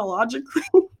 anthropologically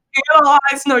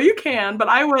analyze. No, you can, but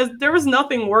there was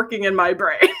nothing working in my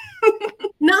brain.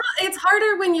 No, it's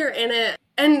harder when you're in it.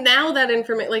 And now that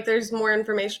information, like there's more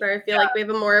information, or I feel like we have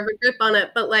more of a grip on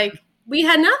it, but like we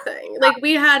had nothing. Like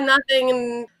we had nothing,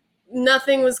 and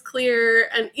nothing was clear,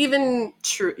 and even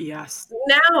True. Yes.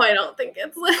 now I don't think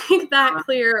it's like that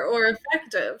clear or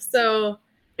effective. So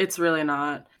it's really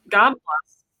not. God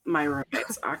bless my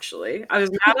roommates, actually. I was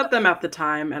mad at them at the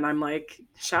time, and I'm like,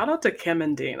 shout out to Kim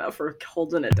and Dana for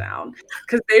holding it down,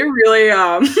 because they really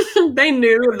they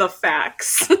knew the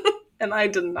facts and I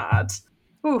did not.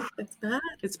 Oof, it's bad.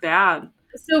 It's bad.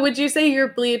 So would you say your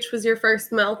bleach was your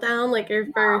first meltdown, like your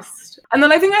first? And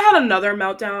then I think I had another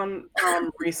meltdown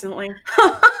recently.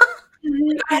 I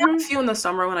had a few in the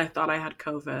summer when I thought I had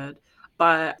COVID,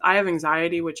 but I have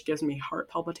anxiety, which gives me heart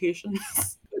palpitations,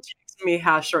 which makes me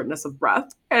have shortness of breath.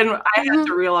 And I had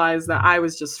to realize that I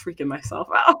was just freaking myself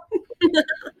out,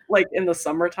 like in the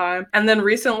summertime. And then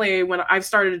recently, when I've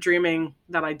started dreaming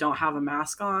that I don't have a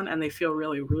mask on and they feel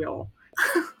really real.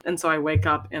 And so I wake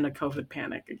up in a COVID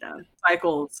panic again.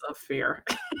 Cycles of fear.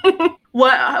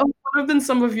 What have been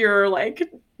some of your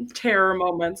like terror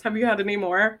moments? Have you had any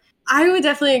more? I would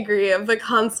definitely agree of the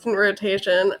constant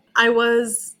rotation. I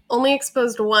was only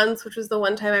exposed once, which was the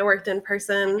one time I worked in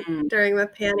person during the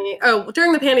panty. Oh,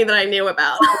 during the panty that I knew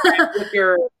about. With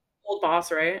your old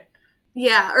boss, right?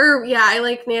 Yeah, I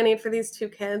like nannied for these 2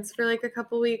 kids for like a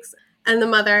couple weeks, and the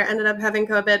mother ended up having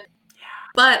COVID.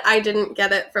 But I didn't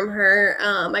get it from her.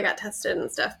 I got tested and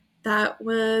stuff. That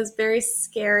was very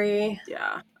scary.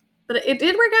 Yeah. But it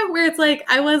did work out where it's like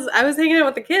I was hanging out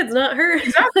with the kids, not her.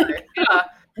 Exactly. Yeah.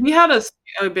 We had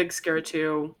a big scare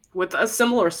too with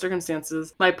similar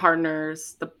circumstances. My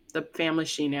partners, the family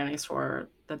she nannies for,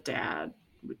 the dad,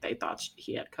 they thought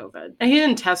he had COVID. And he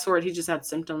didn't test for it. He just had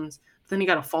symptoms. But then he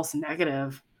got a false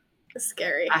negative.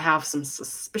 Scary. I have some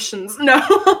suspicions. No.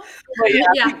 But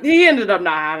yeah, he ended up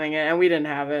not having it, and we didn't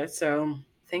have it. So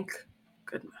thank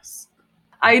goodness.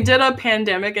 I did a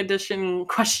pandemic edition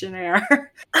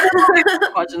questionnaire.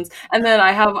 Questions. And then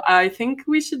I think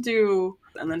we should do,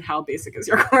 and then how basic is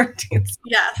your quarantine?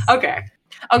 Yes. Okay.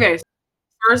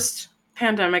 First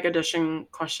pandemic edition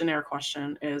questionnaire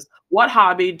question is, what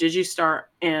hobby did you start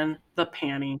in the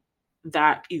panty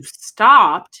that you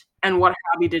stopped? And what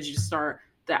hobby did you start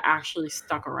that actually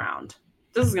stuck around?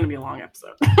 This is going to be a long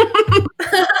episode.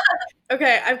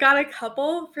 Okay, I've got a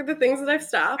couple for the things that I've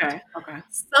stopped. Okay.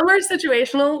 Some are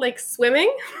situational, like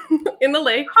swimming in the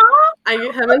lake. I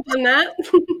haven't done that.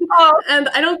 And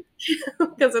I don't,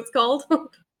 because it's cold.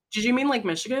 Did you mean like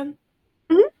Michigan?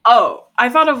 Mm-hmm. Oh, I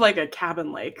thought of like a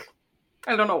cabin lake.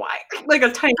 I don't know why. Like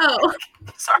a tiny lake.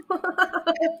 Sorry.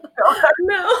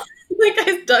 No. Like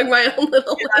I dug my own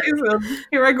little lake.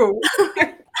 Here I go.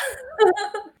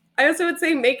 I also would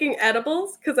say making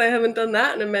edibles, because I haven't done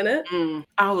that in a minute.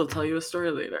 I will tell you a story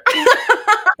later.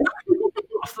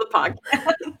 Off the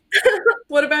podcast.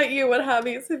 What about you? What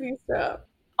hobbies have you stopped?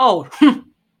 Oh,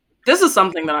 this is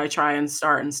something that I try and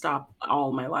start and stop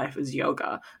all my life is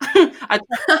yoga. I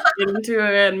try to get into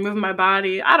it and move my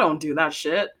body. I don't do that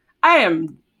shit. I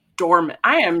am dormant.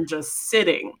 I am just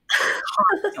sitting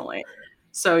constantly.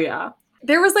 So yeah.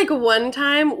 There was like one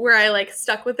time where I like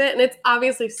stuck with it, and it's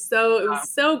obviously it was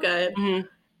so good. Mm-hmm.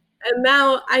 And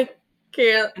now I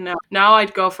can't. Now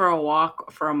I'd go for a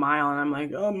walk for a mile, and I'm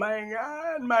like, oh my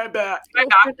God, my back. I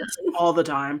got this all the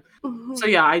time. Mm-hmm. So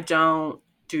yeah, I don't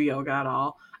do yoga at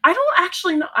all. I don't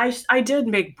actually know. I did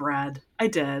make bread. I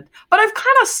did. But I've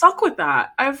kind of stuck with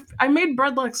that. I made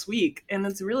bread last week, and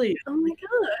it's really... Oh my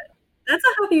God. That's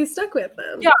a hobby you stuck with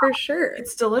them. Yeah, for sure.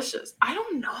 It's delicious. I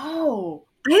don't know.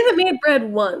 I haven't made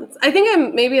bread once. I think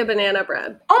I'm maybe a banana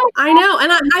bread. Oh, I know.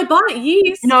 And I bought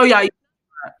yeast. No, yeah.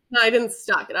 No, I didn't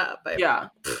stock it up. Yeah.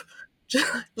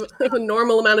 Just a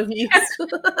normal amount of yeast.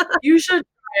 You should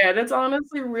try it. It's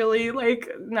honestly really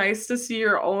like nice to see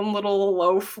your own little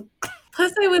loaf.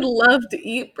 Plus, I would love to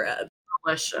eat bread.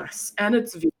 Delicious. And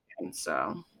it's vegan,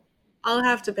 so. I'll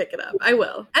have to pick it up. I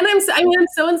will. And I'm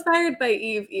so inspired by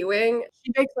Eve Ewing.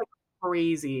 She makes like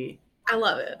crazy. I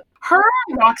love it. Her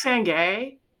and Roxane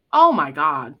Gay, oh my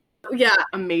God. Yeah.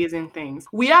 Amazing things.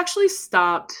 We actually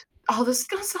stopped. Oh, this is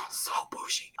going to sound so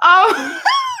bougie.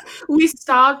 We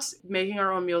stopped making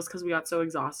our own meals because we got so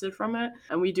exhausted from it.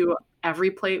 And we do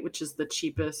Every Plate, which is the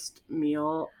cheapest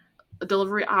meal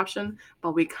delivery option.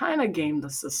 But we kind of gamed the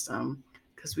system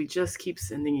because we just keep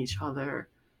sending each other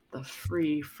the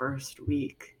free first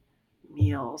week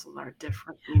meals with our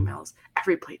different emails.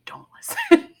 Every Plate, don't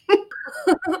listen.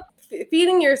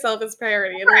 Feeding yourself is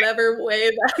priority in whatever way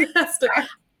that has to.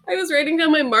 I was writing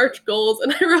down my March goals,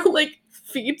 and I wrote like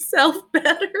feed self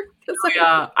better.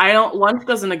 Lunch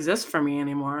doesn't exist for me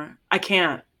anymore. I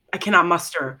cannot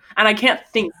muster, and I can't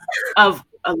think of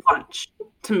a lunch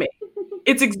to make.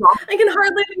 It's exhausting. I can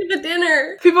hardly think of a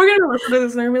dinner. People are gonna listen to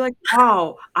this and they're gonna be like,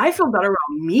 "Wow, I feel better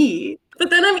about me But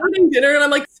then I'm eating dinner and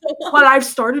I'm like, what I've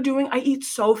started doing, I eat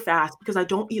so fast because I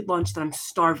don't eat lunch that I'm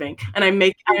starving. And I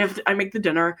make the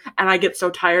dinner and I get so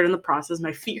tired in the process.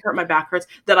 My feet hurt, my back hurts,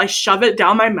 that I shove it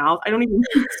down my mouth. I don't even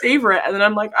savor it. And then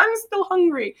I'm like, I'm still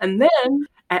hungry. And then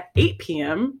at 8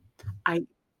 p.m., I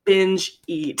binge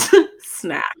eat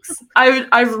snacks.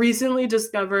 I've recently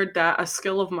discovered that a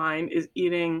skill of mine is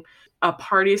eating a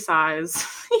party size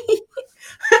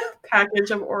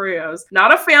package of Oreos,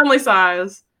 not a family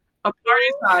size, a party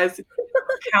size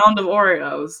pound of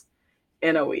Oreos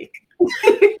in a week.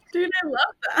 Dude, I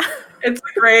love that. It's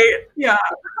great. Yeah.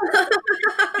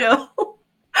 Yeah. So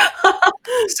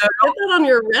Get that on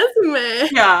your resume.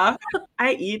 yeah,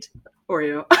 I eat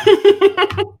Oreo.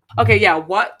 Okay, yeah.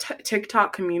 What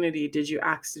TikTok community did you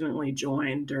accidentally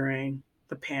join during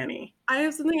the panty? I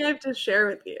have something I have to share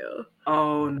with you.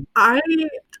 Oh, no. I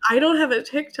don't have a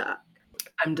TikTok.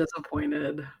 I'm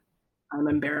disappointed. I'm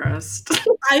embarrassed.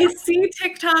 I see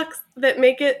TikToks that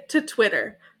make it to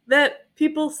Twitter that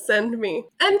people send me,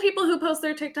 and people who post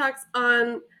their TikToks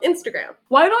on Instagram.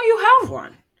 Why don't you have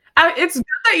one? It's good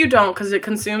that you don't, because it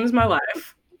consumes my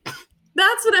life.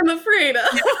 That's what I'm afraid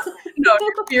of. No,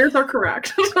 your fears are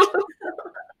correct.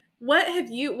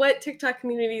 What TikTok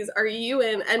communities are you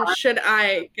in, and should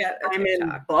I get a I'm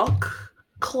TikTok? in book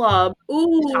club.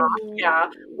 Ooh. Yeah,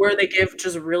 where they give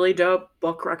just really dope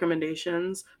book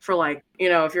recommendations for, like, you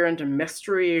know, if you're into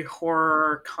mystery,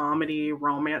 horror, comedy,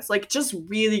 romance, like just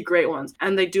really great ones.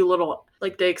 And they do little,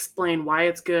 like, they explain why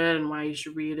it's good and why you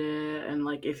should read it, and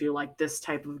like if you like this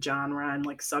type of genre and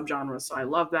like subgenres. So I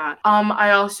love that.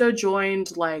 I also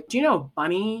joined, like, do you know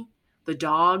Bunny, the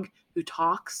dog who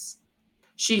talks?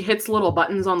 She hits little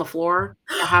buttons on the floor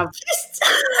to have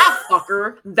that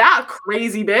fucker, that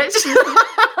crazy bitch.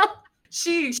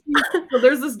 she so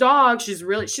there's this dog, she's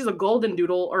a golden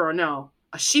doodle, or no,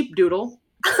 a sheep doodle.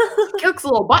 She clicks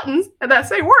little buttons and that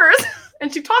say words,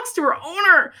 and she talks to her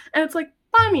owner, and it's like,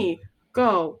 Bunny,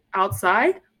 go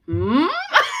outside. I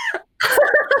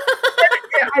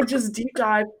just deep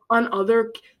dive on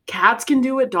other cats can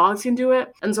do it, dogs can do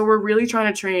it, and so we're really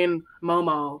trying to train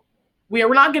Momo.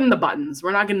 We're not getting the buttons,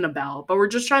 we're not getting the bell, but we're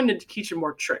just trying to teach him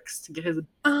more tricks to get his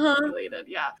related.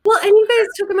 Yeah. Well, and you guys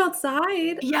took him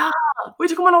outside. Yeah, we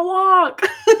took him on a walk.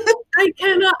 I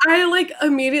cannot. I like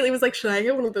immediately was like, should I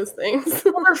get one of those things?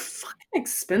 Well, they're fucking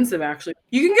expensive, actually.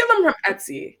 You can get them from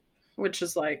Etsy, which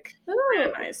is like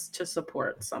really nice to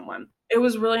support someone. It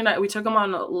was really nice. We took him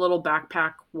on a little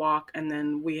backpack walk, and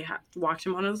then we walked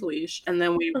him on his leash, and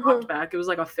then we walked back. It was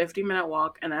like a 50-minute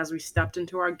walk, and as we stepped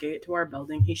into our gate to our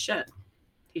building, he shit.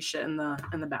 He shit in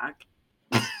the bag.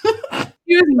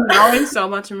 He was meowing so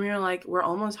much, and we were like, we're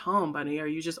almost home, buddy. Are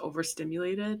you just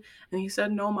overstimulated? And he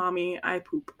said, no, mommy, I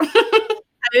poop. And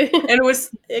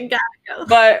it gotta go.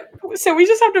 But so we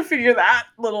just have to figure that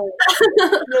little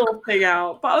thing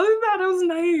out. But other than that, it was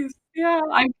nice. Yeah,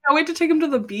 I can't wait to take him to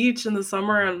the beach in the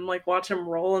summer and like watch him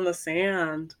roll in the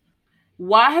sand.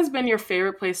 What has been your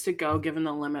favorite place to go given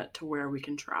the limit to where we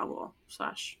can travel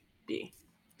 / be?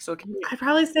 So I'd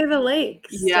probably say the lake.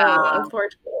 Yeah, still,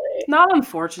 unfortunately. Not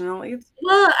unfortunately.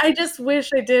 Well, I just wish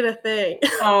I did a thing.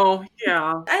 Oh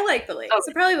yeah, I like the lake,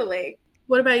 so probably the lake.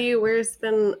 What about you? Where's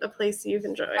been a place you've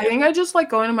enjoyed? I think I just like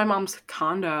going to my mom's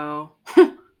condo.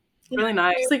 Really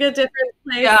nice. It's like a different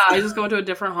place. Yeah, I just go to a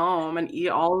different home and eat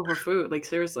all of her food. Like,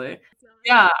 seriously.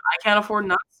 Yeah, I can't afford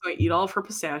nuts, so I eat all of her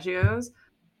pistachios.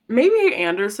 Maybe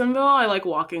Andersonville. I like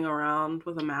walking around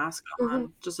with a mask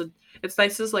on. It's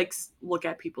nice to like look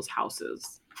at people's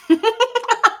houses. So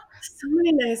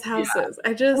many nice houses.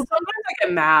 Yeah. Sometimes I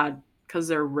get mad because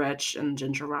they're rich and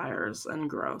gentrifiers and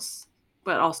gross.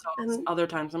 But also other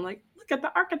times I'm like, look at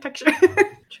the architecture.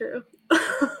 True.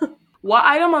 What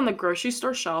item on the grocery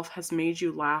store shelf has made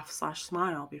you laugh /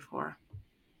 smile before?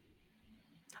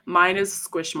 Mine is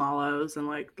Squishmallows and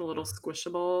like the little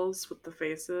squishables with the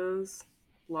faces.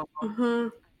 Love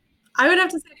them. I would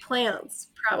have to say plants,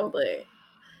 probably.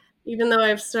 Even though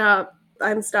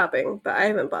I'm stopping, but I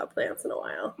haven't bought plants in a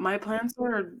while. My plants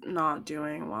are not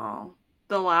doing well.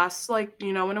 The last, like,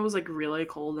 you know, when it was like really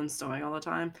cold and snowing all the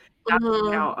time, I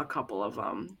took out a couple of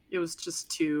them. It was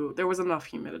just there was enough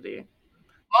humidity.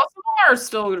 Most of them are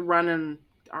still running,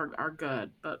 are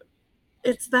good, but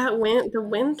it's that the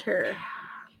winter.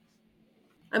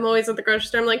 I'm always at the grocery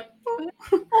store. I'm like,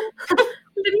 let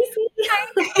me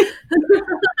see.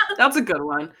 That's a good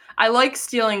one. I like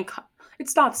stealing.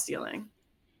 It's not stealing.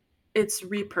 It's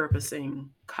repurposing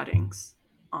cuttings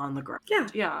on the ground. Yeah.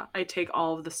 Yeah. I take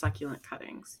all of the succulent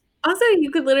cuttings Also, you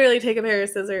could literally take a pair of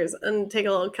scissors and take a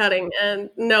little cutting,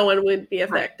 and no one would be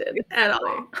affected at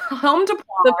all. Home to pause.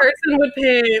 The person would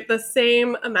pay the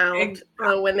same amount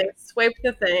when they swipe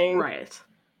the thing. Right.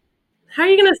 How are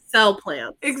you going to sell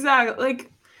plants? Exactly.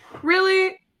 Like,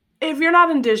 really, if you're not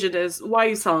indigenous, why are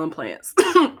you selling plants?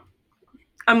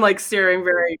 I'm like staring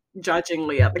very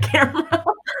judgingly at the camera.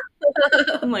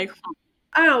 I'm like,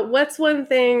 oh, what's one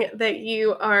thing that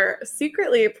you are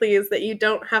secretly pleased that you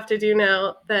don't have to do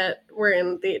now that we're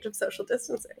in the age of social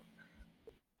distancing?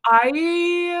 I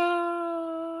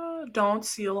don't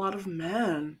see a lot of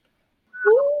men.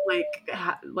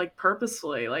 Like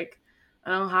purposefully. Like, I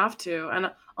don't have to.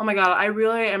 And oh my God, I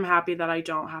really am happy that I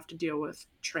don't have to deal with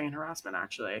train harassment,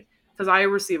 actually. Because I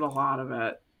receive a lot of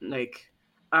it. Like,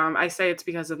 I say it's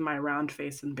because of my round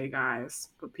face and big eyes.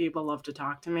 But people love to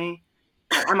talk to me.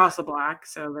 I'm also Black,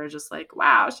 so they're just like,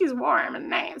 wow, she's warm and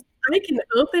nice. I can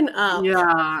open up.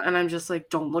 Yeah, and I'm just like,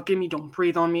 don't look at me, don't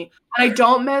breathe on me. And I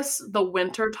don't miss the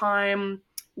winter time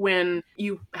when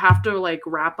you have to like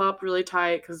wrap up really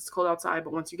tight because it's cold outside,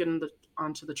 but once you get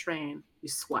onto the train, you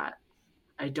sweat.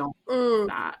 I don't miss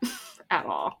that at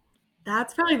all.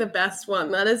 That's probably the best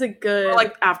one. That is a good... Or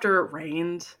like after it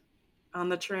rained on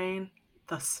the train,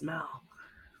 the smell.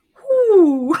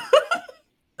 Whoo!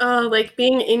 Oh, like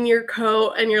being in your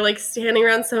coat and you're like standing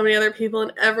around so many other people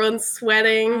and everyone's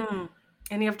sweating.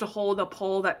 And you have to hold a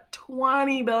pole that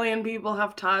 20 billion people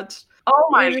have touched. Oh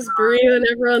my God. You're just breathing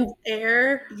everyone's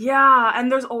air. Yeah,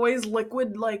 and there's always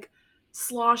liquid like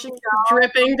sloshing down.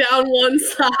 Dripping down one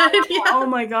side. Yeah. Oh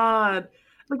my God.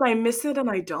 Like I miss it and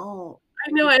I don't.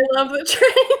 I know, I love the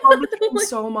train. I love the train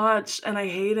so much and I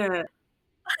hate it.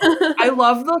 I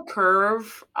love the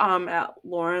curve at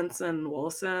Lawrence and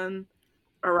Wilson.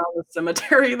 Around the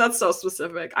cemetery. That's so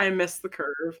specific. I miss the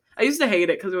curve. I used to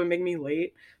hate it because it would make me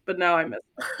late, but now I miss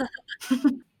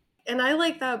it. And I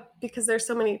like that because there's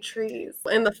so many trees.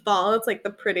 In the fall, it's like the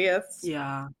prettiest.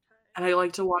 Yeah. And I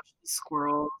like to watch the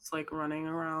squirrels like running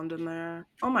around in there.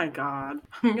 Oh my God.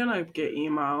 I'm gonna get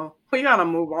emo. We gotta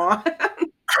move on.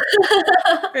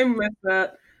 I miss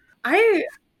it. I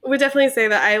would definitely say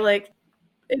that I like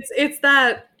it's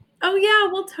that, oh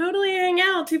yeah, we'll totally hang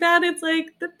out. Too bad it's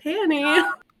like the panty.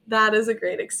 That is a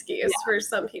great excuse for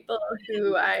some people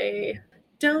who I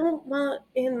don't want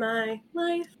in my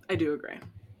life. I do agree.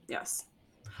 Yes.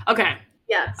 Okay.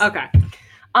 Yes. Okay.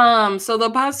 So the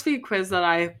BuzzFeed quiz that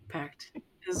I picked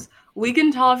is we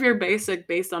can tell if you're basic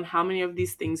based on how many of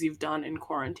these things you've done in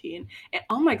quarantine. And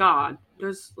oh my God,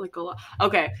 there's like a lot.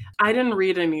 Okay. I didn't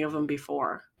read any of them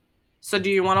before. So do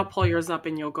you want to pull yours up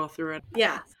and you'll go through it?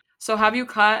 Yeah. So have you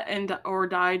cut or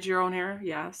dyed your own hair?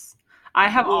 Yes. I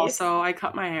have also. I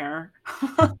cut my hair.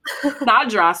 Not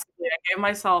drastically. I gave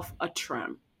myself a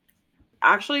trim.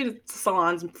 Actually,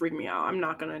 salons freak me out. I'm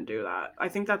not going to do that. I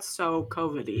think that's so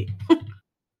COVID-y.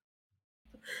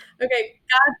 Okay.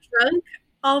 Got drunk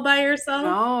all by yourself?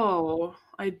 No,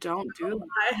 I don't do that.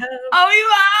 I have. Oh,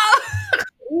 you have?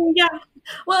 Yeah.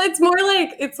 Well, it's more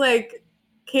like, it's like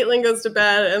Caitlin goes to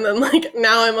bed and then like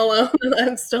now I'm alone and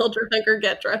I'm still drunk or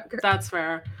get drunker. That's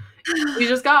fair. We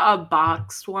just got a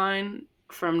boxed wine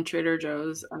from Trader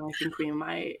Joe's and I think we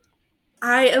might.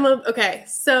 Okay.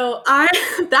 So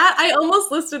I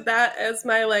almost listed that as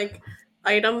my like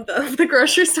item of the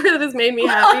grocery store that has made me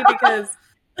happy because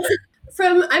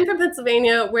I'm from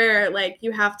Pennsylvania where like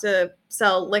you have to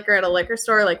sell liquor at a liquor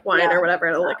store, like wine or whatever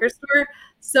at a liquor store.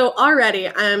 So already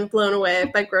I'm blown away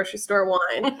by grocery store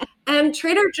wine. And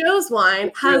Trader Joe's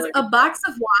wine has a box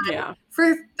of wine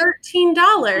for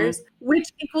 $13, which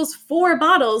equals 4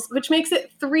 bottles, which makes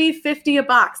it $3.50 a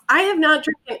box. I have not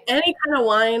drinking any kind of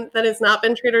wine that has not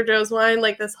been Trader Joe's wine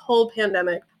like this whole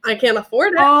pandemic. I can't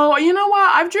afford it. Oh, you know what?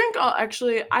 I've drank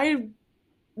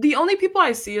the only people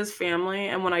I see is family,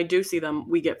 and when I do see them,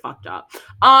 we get fucked up.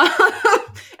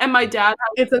 And my dad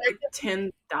has like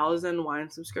 10,000 wine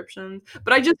subscriptions,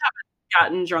 but I just haven't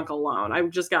gotten drunk alone. I've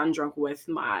just gotten drunk with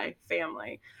my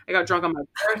family. I got drunk on my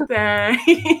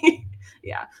birthday.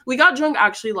 Yeah, we got drunk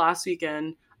actually last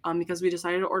weekend because we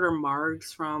decided to order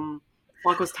margs from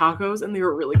Flacos Tacos, and they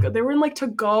were really good. They were in like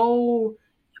to-go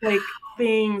like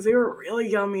things. They were really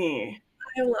yummy.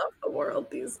 I love the world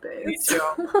these days. Me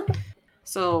too.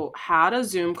 So, had a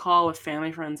Zoom call with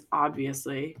family friends,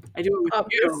 obviously. I do it with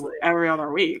you every other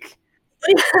week.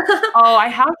 Oh, I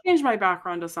have changed my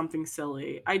background to something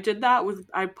silly. I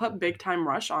put Big Time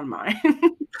Rush on mine.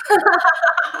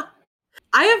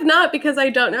 I have not because I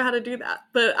don't know how to do that.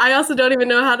 But I also don't even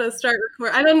know how to start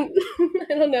record. I don't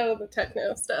know the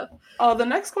techno stuff. Oh, the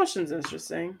next question's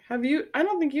interesting. Have you? I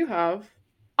don't think you have.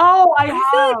 Oh, I have.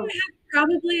 Feel like I have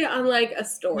probably on like a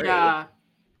story. Yeah.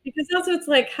 Because also it's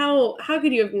like, how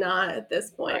could you have not at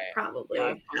this point Right. probably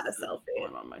Yeah, had a selfie?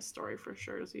 one on my story for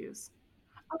sure.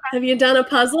 Have you done a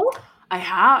puzzle? I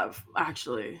have,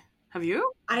 actually. Have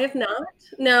you? I have not.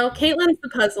 No, Caitlin's the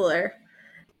puzzler.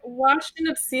 Watched an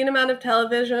obscene amount of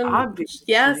television. Obviously.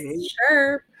 Yes,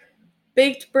 sure.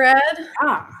 Baked bread.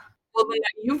 Yeah. Well, then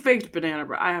you've baked banana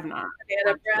bread. I have not.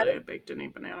 Banana bread. I baked any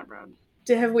banana bread.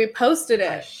 Have we posted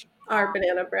it? Our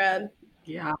banana bread.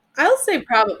 Yeah. I'll say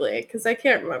probably, because I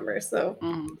can't remember. So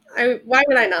Mm-hmm. why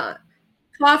would I not?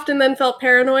 Coughed and then felt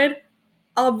paranoid.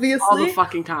 Obviously. All the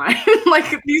fucking time.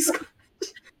 Like these.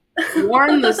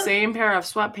 Worn the same pair of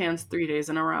sweatpants 3 days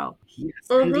in a row. Yes,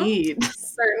 indeed.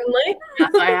 Certainly.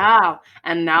 Yes, I have.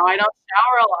 And now I don't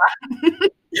shower a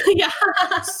lot.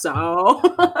 Yeah. So.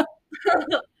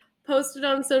 Posted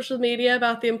on social media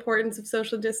about the importance of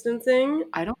social distancing.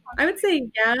 I would say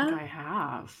yeah. I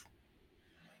have.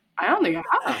 I don't think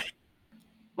I have.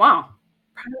 Wow.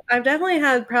 I've definitely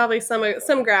had probably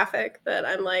some graphic that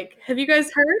I'm like, have you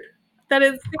guys heard? That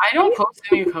is. I don't post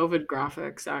any COVID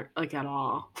graphics at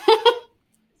all.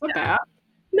 Not bad.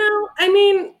 No, I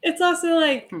mean it's also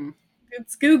like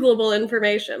it's Googleable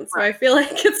information, so I feel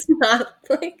like it's not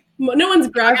like no one's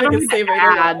graphic is saving.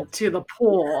 Add to the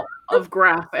pool of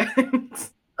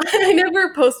graphics. I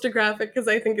never post a graphic because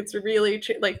I think it's really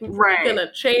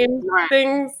gonna change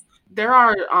things. There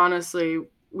are honestly,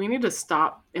 we need to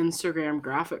stop Instagram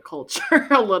graphic culture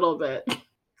a little bit.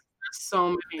 So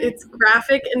many. It's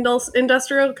graphic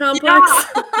industrial complex.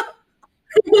 Yeah.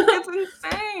 It's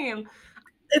insane.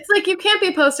 It's like you can't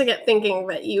be posting it thinking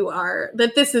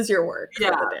that this is your work.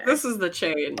 Yeah, this is the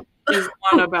chain. Is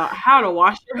one about how to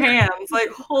wash your hands. Like,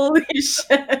 holy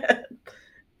shit.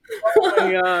 Oh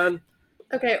my god.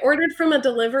 Okay, ordered from a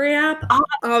delivery app.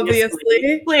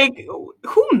 Obviously. Like,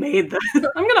 who made this?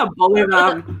 I'm gonna bully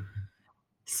them.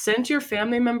 Sent your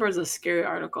family members a scary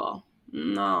article.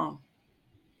 No.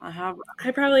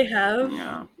 I probably have.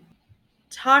 Yeah.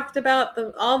 Talked about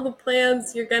all the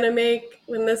plans you're gonna make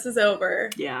when this is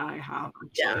over. Yeah, I have.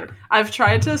 Yeah. I've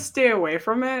tried to stay away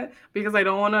from it because I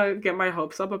don't want to get my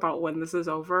hopes up about when this is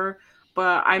over.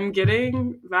 But I'm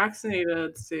getting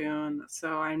vaccinated soon,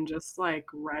 so I'm just like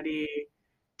ready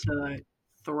to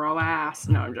throw ass.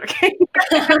 No, I'm joking.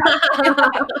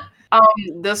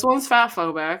 This one's fat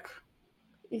phobic.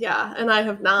 Yeah, and I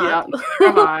have not. Yeah,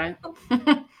 have I.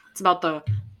 It's about the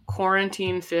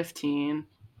quarantine 15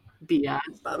 BS.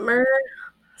 Bummer.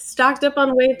 Stocked up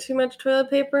on way too much toilet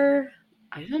paper.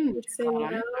 I didn't say no.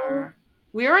 Either.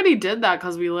 We already did that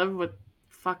because we live with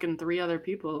fucking 3 other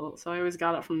people, so I always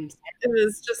got it from. It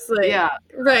was just like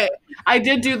right. I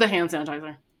did do the hand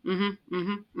sanitizer.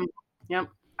 Yep,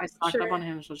 I stocked up on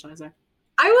hand sanitizer.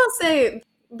 I will say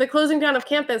the closing down of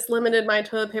campus limited my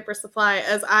toilet paper supply,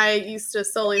 as I used to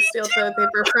solely steal toilet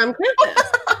paper from campus.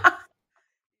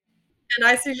 And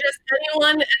I suggest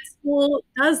anyone at school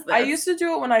does this. I used to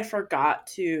do it when I forgot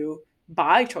to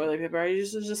buy toilet paper. I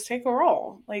used to just take a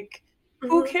roll. Like,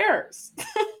 who cares?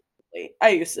 I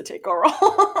used to take a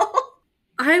roll.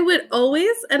 I would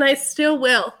always, and I still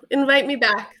will. Invite me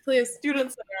back, please.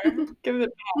 Student Center. Give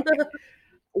it back.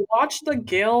 Watch the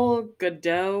Gail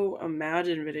Godot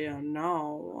Imagine video.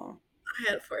 No.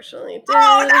 I unfortunately did.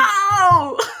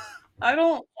 Oh, no! I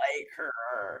don't like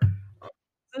her.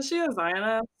 Isn't she a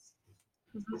Zionist?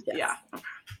 Yes. Yeah. Okay.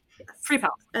 Yes. Free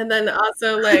pal. And then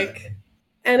also, like,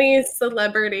 any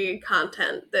celebrity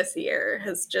content this year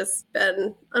has just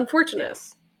been unfortunate.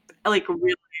 Yes. Like,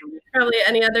 really. Probably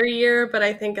any other year, but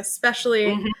I think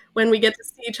especially when we get to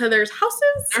see each other's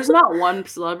houses. There's not one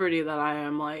celebrity that I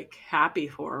am, like, happy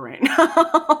for right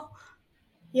now.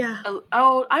 Yeah.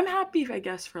 Oh, I'm happy, I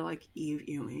guess, for, like, Eve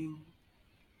Ewing.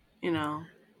 You know?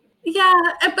 Yeah,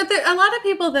 but there a lot of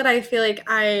people that I feel like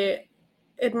I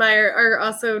admire are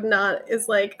also not as,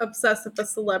 like, obsessed with the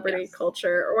celebrity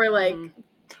culture or, like...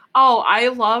 Oh, I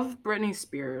love Britney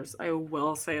Spears. I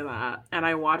will say that. And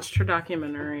I watched her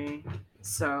documentary.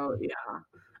 So, yeah.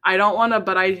 I don't want to,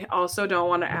 but I also don't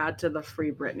want to add to the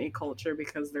free Britney culture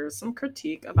because there's some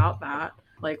critique about that.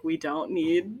 Like, we don't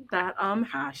need that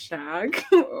hashtag.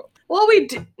 Well, we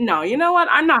do. No, you know what?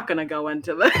 I'm not going to go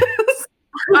into this.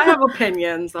 I have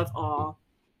opinions, that's all.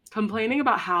 Complaining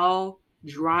about how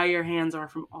dry your hands are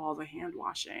from all the hand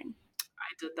washing.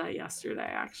 I did that yesterday,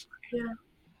 actually.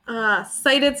 Yeah.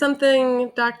 Cited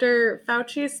something Dr.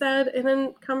 Fauci said in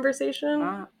a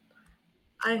conversation.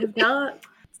 I have not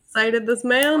cited this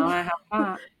man. No, I have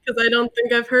not. Because I don't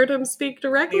think I've heard him speak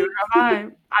directly. Neither have I.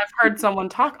 I've heard someone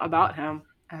talk about him,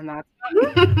 and that's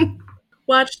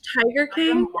Watched Tiger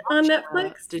King on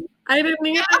Netflix. I didn't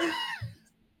either.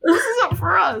 This isn't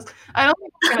for us. I don't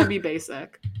think it's gonna be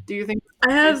basic. Do you think?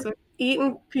 I have. Basic?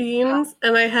 eaten beans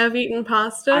and I have eaten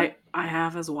pasta. I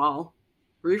have as well.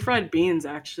 Refried beans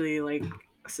actually like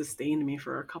sustained me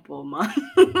for a couple of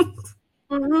months.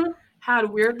 Mm-hmm. Had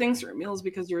weird things for meals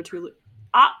because you were too.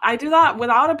 I do that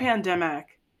without a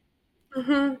pandemic.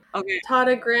 Mm-hmm. Okay. Taught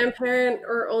a grandparent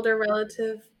or older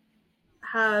relative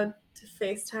how to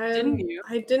FaceTime. Didn't you?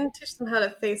 I didn't teach them how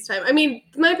to FaceTime. I mean,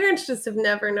 my parents just have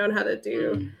never known how to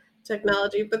do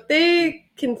technology, but they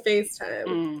can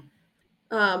FaceTime.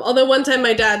 Although one time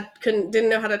my dad didn't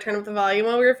know how to turn up the volume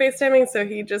while we were FaceTiming, so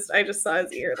I just saw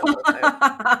his ear the whole time.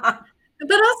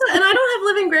 But also, and I don't have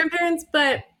living grandparents,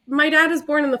 but my dad was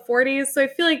born in the 40s, so I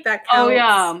feel like that counts. Oh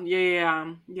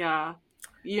yeah.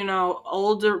 You know,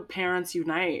 older parents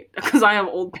unite, because I have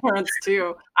old parents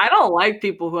too. I don't like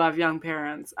people who have young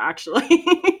parents,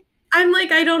 actually. I'm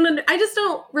like, I just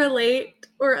don't relate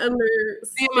or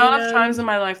understand. The amount of times in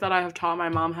my life that I have taught my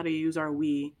mom how to use our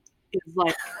Wii is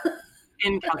like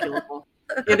incalculable.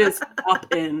 It is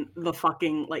up in the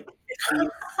fucking like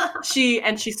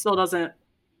 50s. She still doesn't.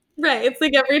 Right, it's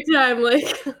like every time,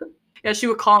 like. Yeah, she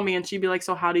would call me and she'd be like,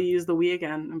 "So how do you use the Wii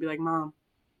again?" And be like, "Mom,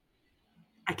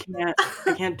 I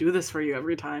can't do this for you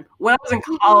every time." When I was in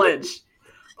college.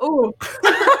 Oh.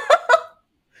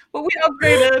 But we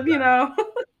upgraded, you know.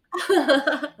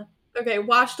 Okay,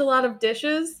 washed a lot of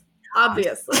dishes,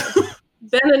 obviously.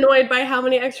 Been annoyed by how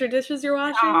many extra dishes you're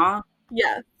washing? Yeah.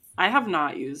 Yes. I have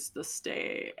not used the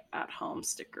stay at home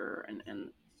sticker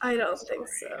and I don't think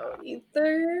so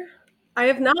either. I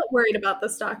have not worried about the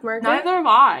stock market. Neither have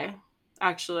I,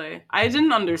 actually. I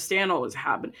didn't understand what was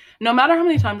happening. No matter how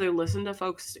many times I listen to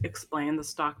folks explain the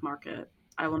stock market,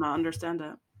 I will not understand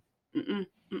it.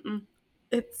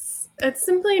 It's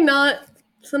simply not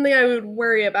something I would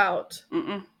worry about.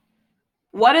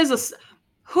 What is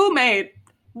who made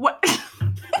what?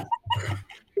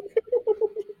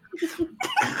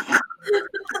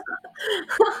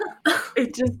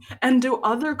 And do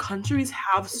other countries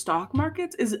have stock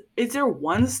markets? Is there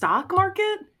one stock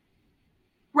market?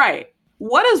 Right.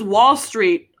 What is Wall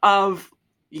Street of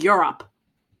Europe?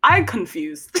 I'm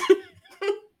confused.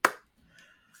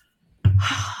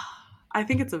 I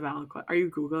think it's a valid question. Are you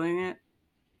Googling it?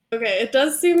 Okay, it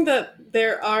does seem that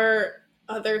there are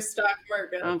other stock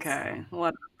markets. Okay,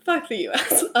 what? Fuck the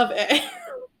US of A.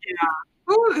 Yeah.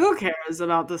 Who cares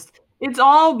about this? It's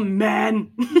all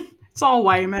men. It's all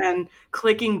white men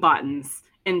clicking buttons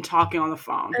and talking on the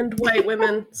phone. And white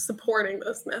women supporting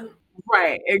those men.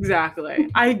 Right, exactly.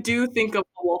 I do think of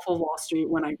The Wolf of Wall Street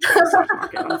when I think of the stock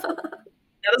market.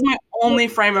 That is my only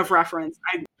frame of reference,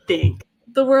 I think.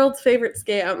 The world's favorite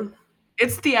scam.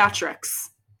 It's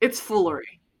theatrics. It's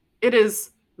foolery. It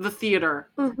is the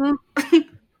theater.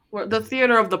 The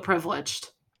theater of the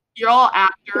privileged. You're all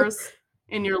actors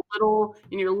in your little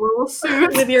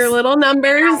suits. With your little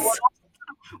numbers.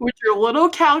 With your little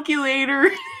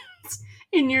calculators.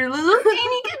 In your little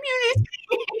tiny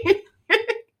computer.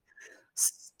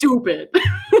 Stupid.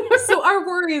 So our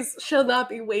worries shall not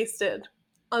be wasted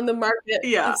on the market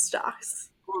of stocks.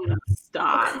 On the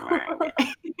stock market.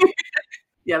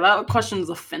 Yeah, that question's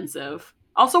offensive.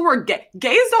 Also, we're gay.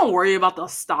 Gays don't worry about the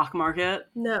stock market.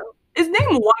 No. Is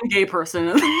name one gay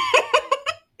person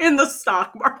in the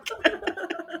stock market?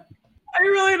 I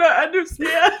really don't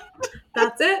understand.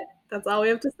 That's it. That's all we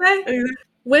have to say.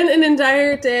 Went an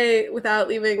entire day without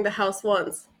leaving the house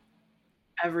once.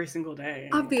 Every single day.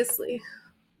 Obviously.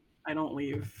 I don't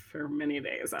leave for many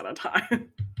days at a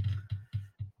time.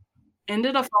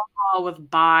 Ended a phone call with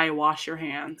bye, wash your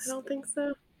hands. I don't think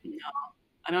so. No.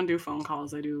 I don't do phone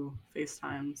calls. I do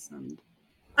FaceTimes. And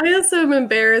I also am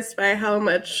embarrassed by how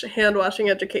much hand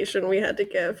washing education we had to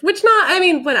give. Which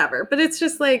whatever. But it's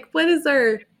just like, what is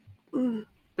our...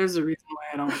 There's a reason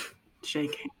why I don't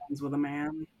shake hands with a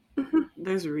man.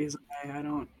 There's a reason why I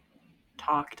don't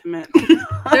talk to men.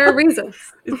 There are reasons.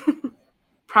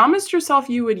 Promised yourself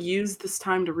you would use this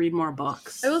time to read more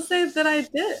books. I will say that I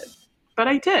did. But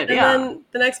I did, and then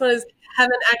the next one is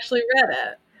haven't actually read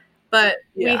it. But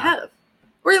we have.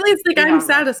 Or at least I'm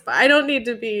satisfied. I don't need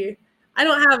to be... I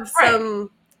don't have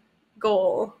some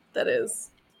goal that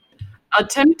is...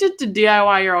 Attempted to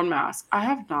DIY your own mask. I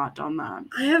have not done that.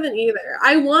 I haven't either.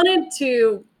 I wanted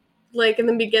to, in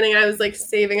the beginning, I was,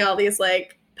 saving all these,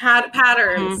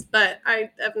 patterns, but I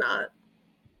have not.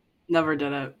 Never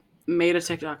did it. Made a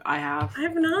TikTok. I have. I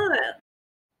have not.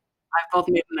 I've both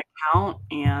made an account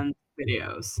and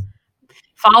videos.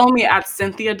 Follow me at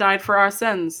Cynthia Died for Our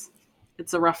Sins.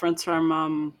 It's a reference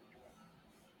from,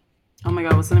 oh my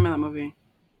god, what's the name of that movie?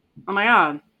 Oh my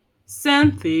god.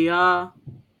 Cynthia.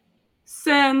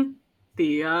 Do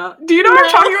you know what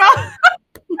I'm talking about?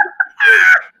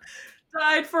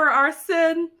 Died for our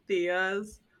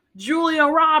Cynthias. Julia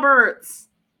Roberts.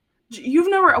 You've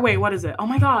never. Wait, what is it? Oh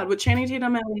my God, with Channing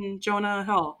Tatum and Jonah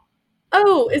Hill.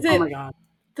 Oh, is it Oh my God.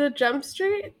 the Jump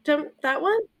that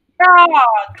one? Yeah,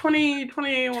 22 Jump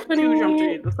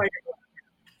Street. The second one.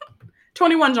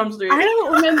 21 Jump Street. I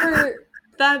don't remember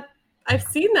that. I've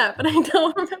seen that, but I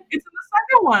don't remember. It's in the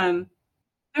second one.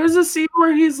 There's a scene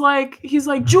where he's like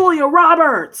Julia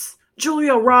Roberts.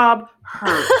 Julia Rob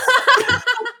Hurts.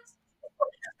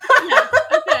 Yeah,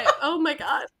 okay. Oh my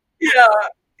God. Yeah.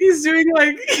 He's doing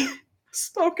like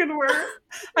spoken word.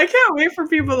 I can't wait for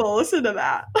people to listen to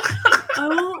that.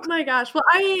 Oh my gosh. Well,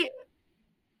 I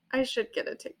should get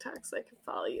a TikTok so I can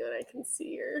follow you and I can see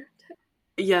your.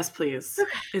 Yes, please.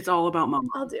 Okay. It's all about Mama.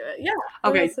 I'll do it. Yeah.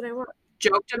 Okay. What else did I want?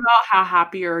 Joked about how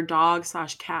happy your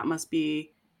dog/cat must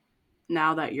be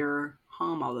now that you're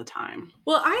home all the time.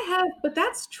 Well, I have, but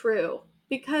that's true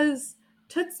because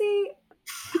Tootsie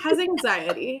has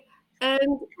anxiety.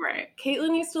 And right.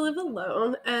 Caitlin used to live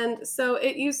alone, and so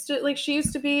it used to, like, she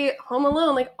used to be home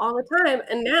alone, like, all the time,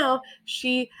 and now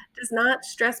she does not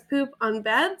stress poop on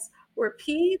beds or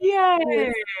pee.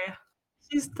 Yay!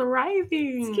 She's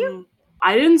thriving. It's cute.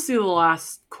 I didn't see the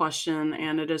last question,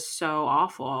 and it is so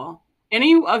awful.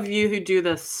 Any of you who do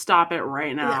this, stop it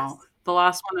right now. Yes. The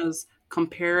last one is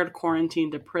compared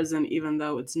quarantine to prison, even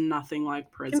though it's nothing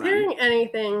like prison. Comparing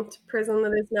anything to prison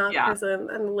that is not prison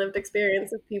and the lived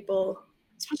experience of people.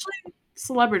 Especially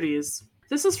celebrities.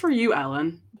 This is for you,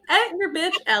 Ellen. At your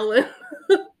bitch, Ellen.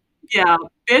 Yeah,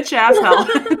 bitch ass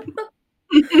Ellen.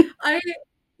 I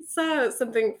saw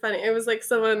something funny. It was like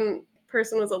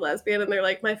person was a lesbian and they're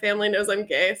like, my family knows I'm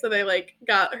gay, so they like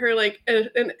got her like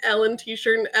an Ellen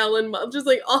t-shirt and Ellen mug, just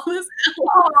like all this Ellen.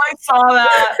 Oh, I saw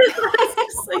that. I was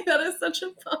just like, that is such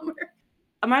a bummer.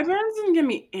 My parents didn't give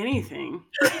me anything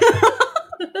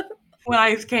when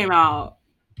I came out.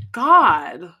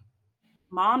 God.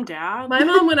 Mom, Dad. My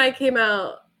mom, when I came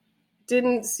out,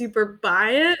 didn't super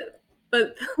buy it,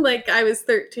 but like I was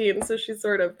 13, so she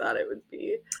sort of thought it would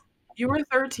be. You were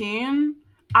 13?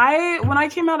 When I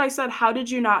came out, I said, how did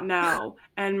you not know?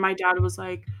 And my dad was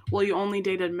like, well, you only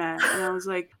dated men. And I was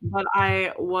like, but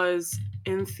I was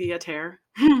in theater.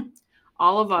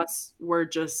 All of us were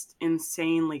just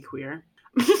insanely queer.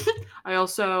 I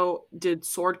also did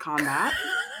sword combat.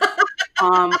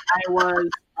 I was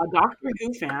a Doctor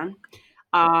Who fan,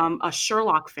 a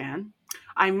Sherlock fan.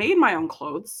 I made my own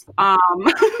clothes.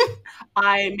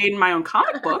 I made my own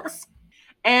comic books.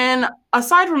 And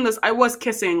aside from this, I was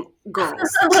kissing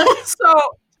girls. So,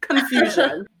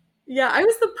 confusion. Yeah, I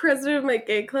was the president of my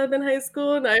gay club in high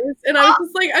school, and I was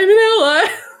just like, I'm Ella.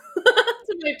 How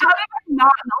did I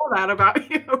not know that about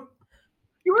you?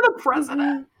 You were the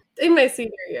president. In my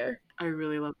senior year. I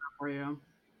really love that for you.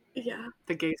 Yeah.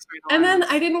 The gay straight alliance. And then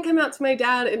I didn't come out to my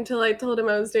dad until I told him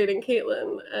I was dating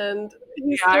Caitlin, and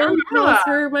he still calls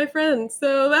her my friend,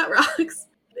 so that rocks.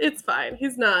 It's fine.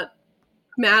 He's not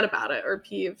mad about it or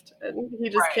peeved, and he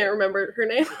just can't remember her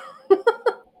name. I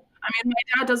mean, my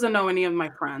dad doesn't know any of my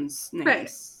friends' names. Right.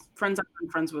 Friends I've been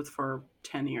friends with for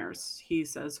 10 years. He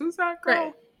says, who's that girl?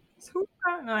 Right. Who's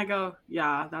that? And I go,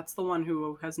 yeah, that's the one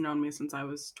who has known me since I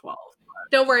was 12.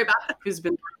 Don't worry about it. Who's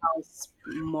been to my house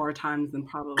more times than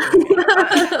probably me.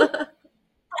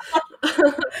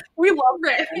 We love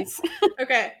friends.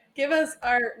 Okay, give us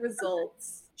our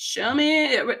results. Show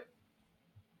me.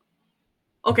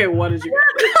 Okay, what did you get?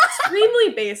 Extremely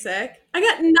basic. I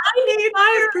got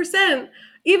 95%,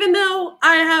 even though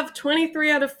I have 23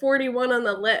 out of 41 on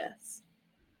the list.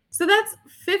 So that's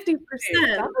 50%. That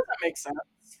doesn't make sense.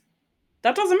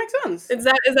 That doesn't make sense. Is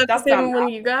that the same one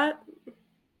you got?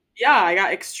 Yeah, I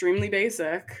got extremely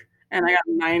basic, and I got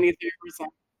 93%.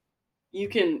 You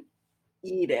can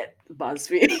eat it,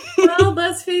 BuzzFeed. Well,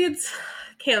 BuzzFeed's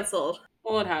canceled.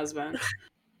 Well, it has been.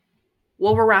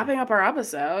 Well, we're wrapping up our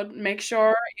episode. Make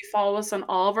sure you follow us on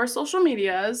all of our social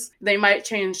medias. They might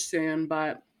change soon,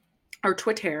 but our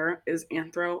Twitter is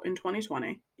Anthro in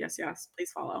 2020. Yes,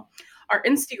 please follow. Our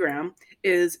Instagram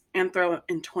is Anthro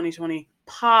in 2020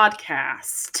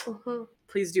 podcast. Mm-hmm.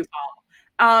 Please do follow.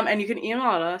 And you can email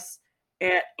us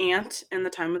at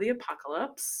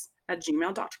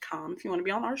antinthetimeoftheapocalypse@gmail.com if you want to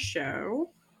be on our show.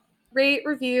 Rate,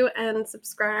 review, and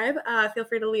subscribe. Feel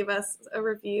free to leave us a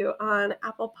review on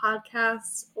Apple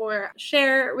Podcasts or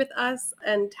share with us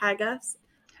and tag us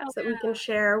so that we can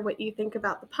share what you think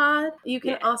about the pod. You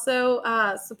can also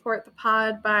support the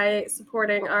pod by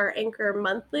supporting our Anchor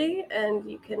monthly, and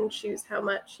you can choose how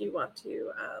much you want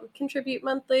to contribute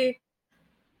monthly.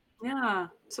 Yeah,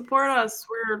 support us.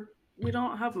 We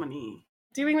don't have money.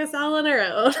 Doing this all on our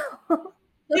own.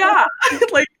 Yeah,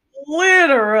 like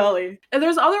Literally. And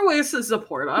there's other ways to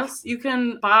support us. You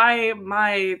can buy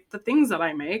the things that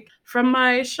I make from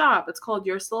my shop. It's called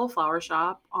Your Still a Flower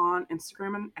Shop on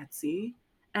Instagram and Etsy.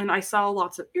 And I sell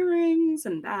lots of earrings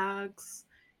and bags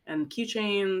and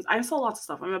keychains. I sell lots of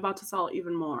stuff. I'm about to sell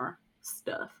even more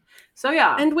stuff. So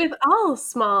yeah. And with all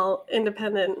small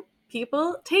independent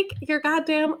people, take your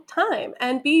goddamn time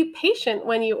and be patient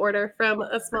when you order from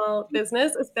a small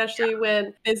business, especially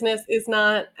when business is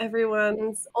not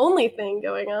everyone's only thing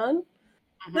going on.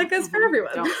 That goes for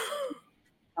everyone.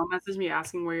 Don't message me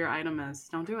asking where your item is.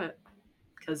 Don't do it.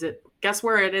 Because guess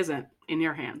where it isn't in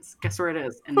your hands. Guess where it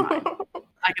is in mine.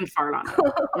 I can fart on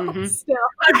it. Still.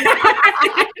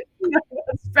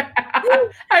 That's bad.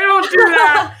 I don't do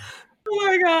that. Oh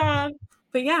my God.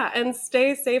 But yeah, and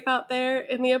stay safe out there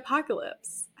in the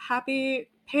apocalypse. Happy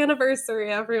Paniversary,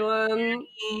 everyone.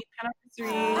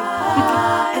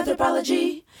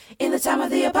 Anthropology in the time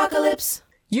of the apocalypse.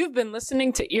 You've been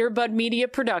listening to Earbud Media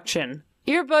Production.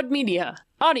 Earbud Media,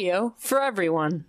 audio for everyone.